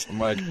part of this. I'm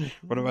like,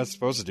 what am I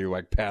supposed to do?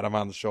 Like pat him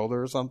on the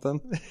shoulder or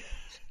something?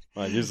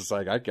 Like he's just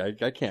like, I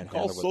can't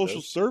call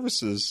social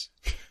services.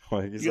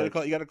 Like, you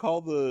gotta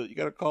call the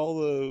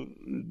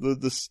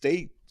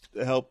state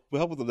to help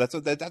with them. That's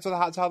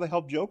how they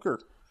help Joker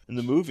in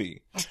the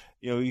movie.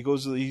 He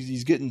goes,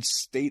 he's getting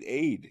state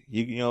aid.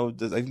 I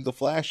think the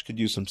Flash could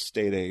use some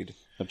state aid.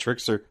 And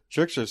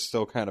Trickster's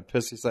still kind of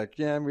pissed. He's like,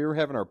 yeah, we were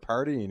having our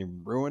party and he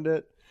ruined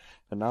it.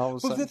 And now all of a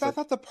sudden, I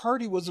thought the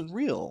party wasn't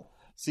real.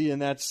 See, and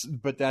that's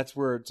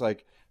where it's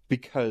like,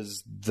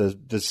 because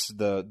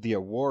the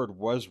award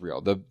was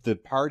real. The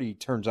party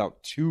turns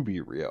out to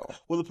be real.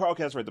 Well,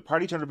 that's right. The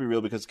party turned out to be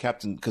real because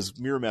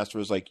Mirror Master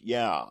was like,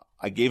 yeah,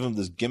 I gave him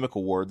this gimmick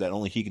award that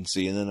only he can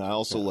see, and then I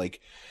also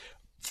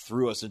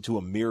threw us into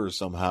a mirror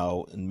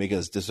somehow and make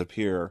us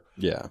disappear.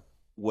 Yeah.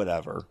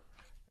 Whatever.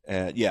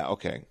 Yeah,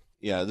 okay.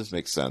 Yeah, this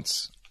makes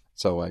sense.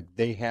 So, like,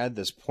 they had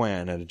this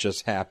plan, and it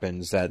just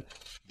happens that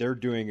they're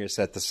doing this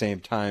at the same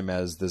time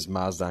as this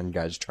Mazdan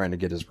guy's trying to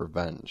get his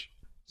revenge.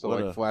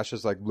 So, Flash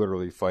is, like,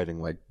 literally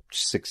fighting, like,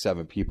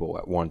 6-7 people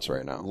at once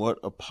right now. What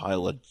a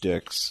pile of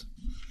dicks.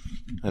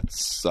 That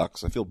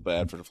sucks. I feel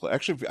bad for the Flash.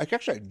 Actually, I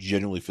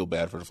genuinely feel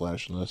bad for the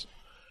Flash in this.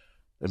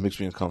 It makes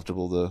me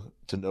uncomfortable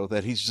to know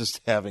that he's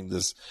just having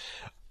this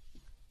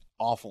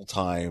awful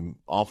time,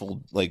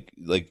 awful like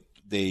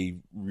they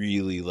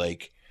really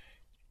like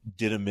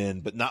did him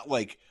in, but not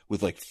like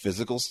with like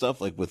physical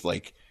stuff, like with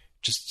like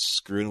just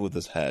screwing with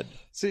his head.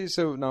 See,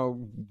 so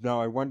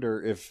now I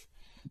wonder if.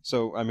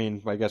 So I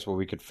mean, I guess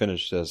we could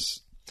finish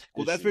this.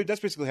 Well, that's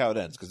basically how it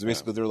ends, because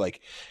basically they're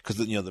like, because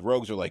the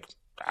rogues are like,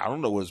 I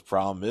don't know what his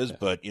problem is,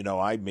 but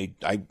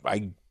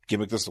I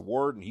gimmick this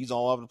award and he's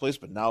all over the place,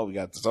 but now we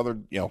got this other,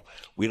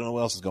 we don't know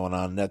what else is going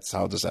on, and that's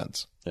how this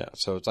ends. Yeah,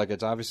 so it's like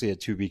it's obviously a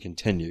to be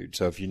continued.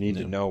 So if you need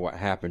to know what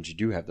happens, you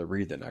do have to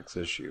read the next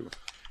issue.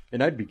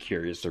 And I'd be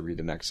curious to read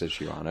the next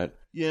issue on it.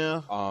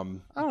 Yeah. I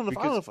don't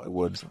know if I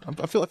would.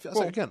 I feel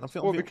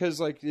because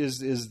like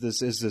is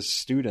this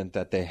student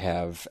that they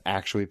have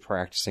actually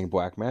practicing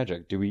black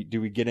magic? Do we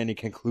get any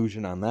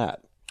conclusion on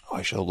that? Oh,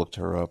 I should have looked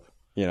her up.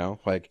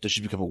 Like, does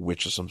she become a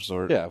witch of some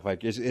sort? Yeah,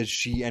 like is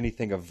she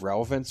anything of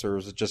relevance, or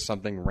is it just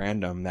something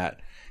random that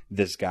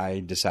this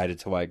guy decided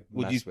to like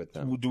mess with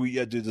them? Do we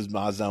do this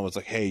Mazdan was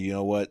like, hey, you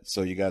know what?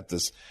 So you got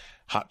this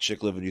hot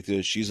chick living with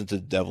you. She's into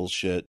devil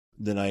shit.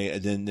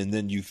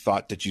 Then you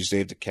thought that you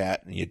saved a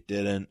cat and you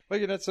didn't.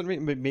 Like, that's what I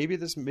mean. Maybe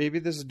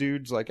this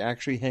dude's like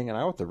actually hanging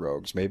out with the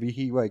rogues. Maybe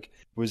he like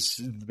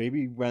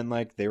maybe when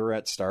like they were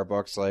at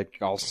Starbucks, like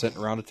all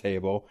sitting around a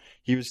table,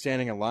 he was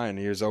standing in line and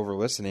he was over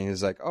listening.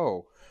 He's like,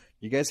 oh,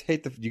 you guys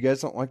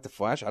don't like the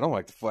Flash? I don't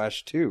like the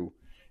Flash too.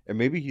 And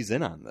maybe he's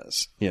in on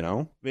this,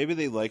 Maybe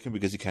they like him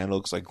because he kind of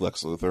looks like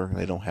Lex Luthor, and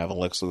they don't have a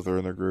Lex Luthor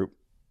in their group.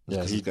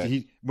 Yeah,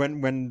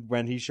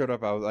 when he showed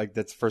up, I was like,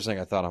 that's the first thing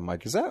I thought. I'm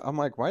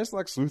like, why is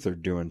Lex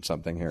Luthor doing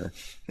something here?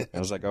 I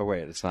was like, oh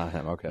wait, it's not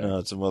him. Okay, no,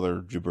 it's some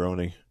other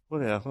jabroni.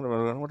 What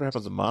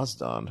happens to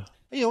Mazdan?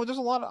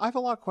 I have a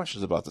lot of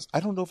questions about this. I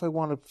don't know if I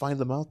want to find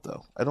them out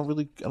though. I don't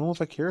know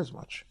if I care as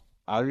much.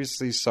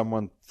 Obviously,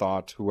 someone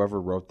thought,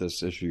 whoever wrote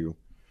this issue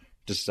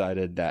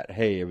decided that,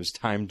 hey, it was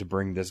time to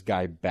bring this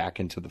guy back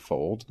into the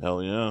fold.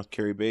 Hell yeah,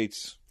 Carrie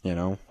Bates.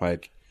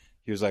 Like.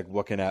 He was like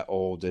looking at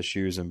old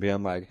issues and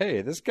being like,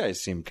 "Hey, this guy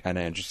seemed kind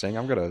of interesting.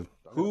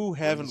 Who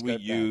haven't we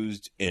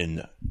used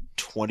in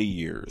 20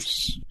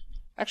 years?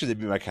 Actually,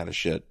 that'd be my kind of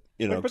shit,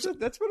 But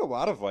that's what a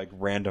lot of like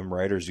random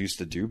writers used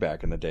to do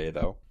back in the day,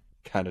 though.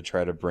 Kind of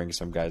try to bring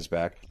some guys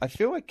back. I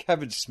feel like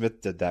Kevin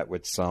Smith did that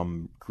with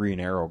some Green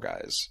Arrow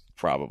guys,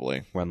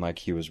 probably when like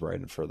he was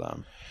writing for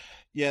them.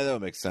 Yeah, that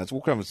would make sense.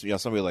 We'll come,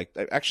 somebody like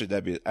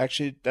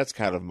that's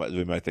kind of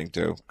my thing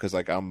too, because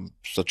like I'm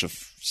such a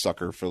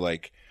sucker for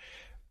like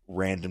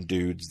random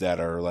dudes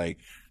that are like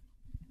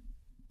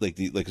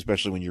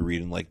especially when you're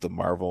reading like the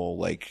Marvel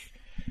like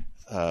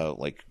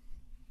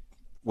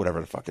whatever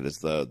the fuck it is,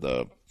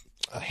 the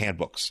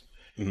handbooks,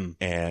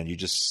 and you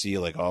just see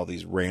like all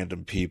these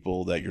random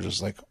people that you're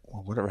just like,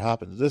 well, whatever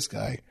happened to this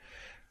guy,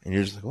 and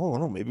you're just like, oh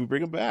no, maybe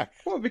bring him back.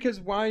 Well, because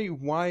why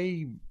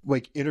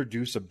like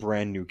introduce a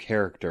brand new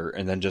character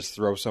and then just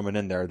throw someone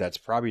in there that's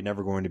probably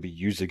never going to be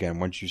used again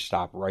once you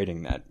stop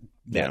writing that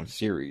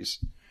series,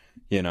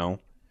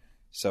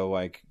 So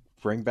like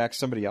bring back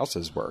somebody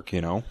else's work,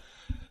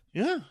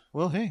 Yeah.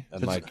 Well, hey,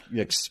 and like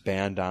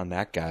expand on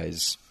that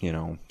guy's,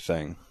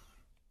 thing,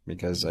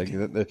 because like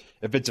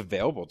if it's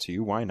available to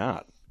you, why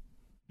not?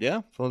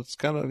 Yeah. Well, it's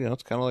kind of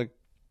like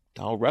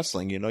how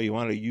wrestling. You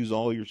want to use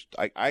all your.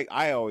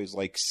 I always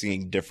like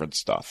seeing different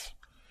stuff.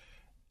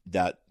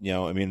 That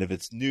if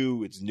it's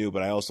new, it's new.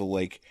 But I also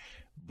like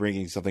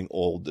bringing something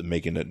old and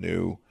making it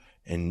new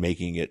and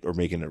making it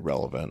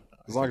relevant.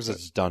 As long as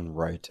it's done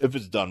right. If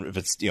it's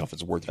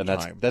worth your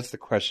time. That's the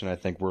question I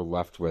think we're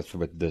left with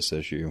this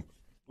issue.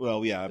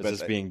 Well, yeah. Is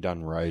this being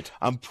done right?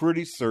 I'm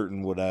pretty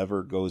certain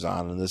whatever goes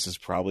on in this is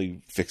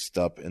probably fixed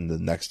up in the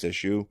next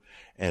issue,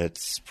 and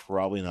it's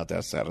probably not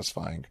that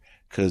satisfying.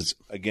 Because,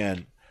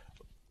 again,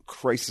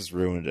 Crisis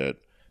ruined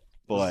it.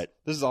 But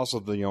this is also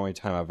the only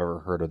time I've ever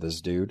heard of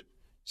this dude.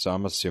 So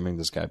I'm assuming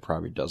this guy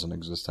probably doesn't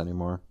exist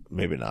anymore.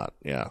 Maybe not,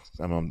 yeah.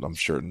 I'm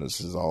sure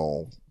this is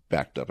all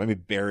backed up. I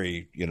mean,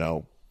 Barry,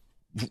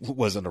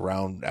 wasn't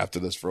around after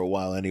this for a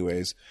while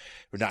anyways.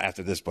 Or not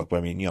after this book, but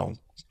I mean,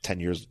 10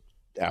 years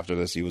after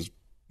this, he was,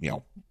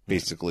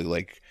 basically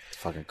like...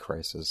 Fucking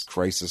Crisis.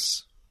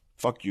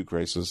 Fuck you,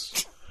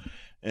 Crisis.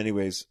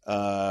 Anyways,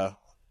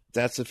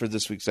 that's it for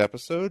this week's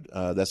episode.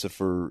 That's it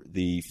for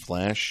the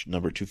Flash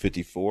number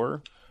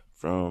 254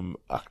 from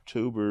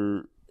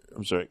October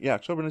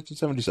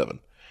 1977.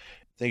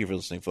 Thank you for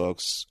listening,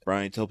 folks.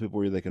 Brian, tell people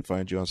where they can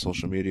find you on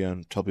social media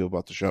and tell people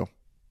about the show.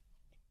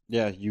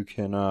 Yeah, you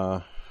can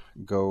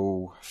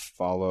go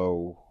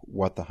follow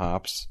What the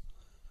Hops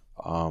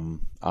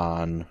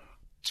on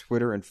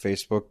Twitter and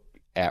Facebook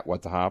at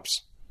What the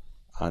Hops,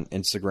 on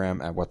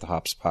Instagram at What the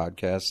Hops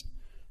Podcast.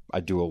 I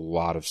do a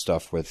lot of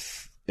stuff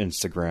with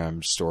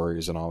Instagram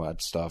stories and all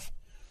that stuff,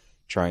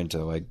 trying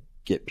to like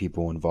get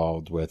people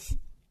involved with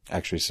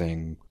actually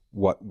saying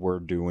what we're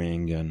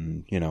doing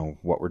and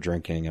what we're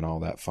drinking and all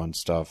that fun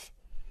stuff.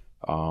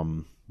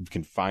 You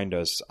can find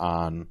us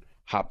on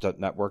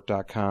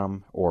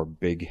hoppedupnetwork.com or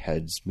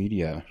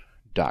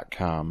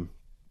bigheadsmedia.com,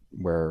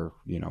 where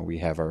we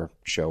have our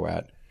show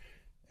at,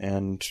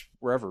 and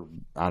wherever,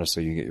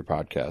 honestly, you get your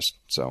podcast.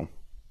 So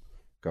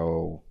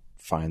go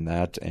find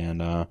that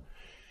and,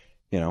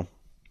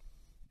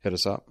 hit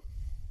us up.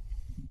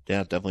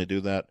 Yeah, definitely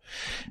do that.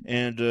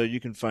 And you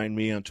can find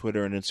me on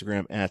Twitter and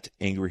Instagram at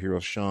Angry Hero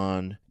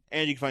Sean.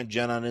 And you can find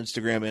Jen on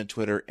Instagram and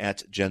Twitter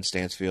at Jen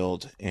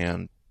Stansfield.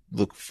 And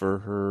look for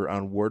her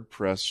on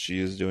WordPress. She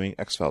is doing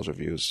X-Files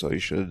reviews, so you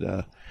should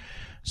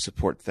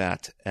support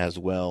that as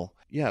well.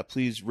 Yeah,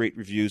 please rate,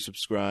 review,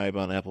 subscribe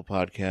on Apple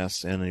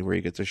Podcasts and anywhere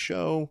you get the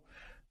show.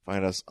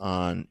 Find us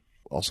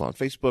also on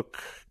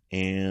Facebook,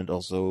 and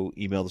also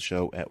email the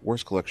show at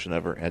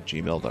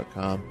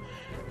worstcollectionever@gmail.com.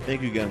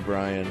 Thank you again,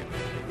 Brian,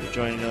 for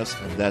joining us,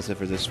 and that's it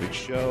for this week's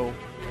show.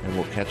 And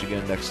we'll catch you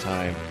again next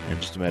time. And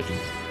just imagine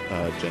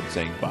Jen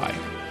saying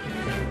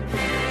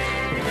bye.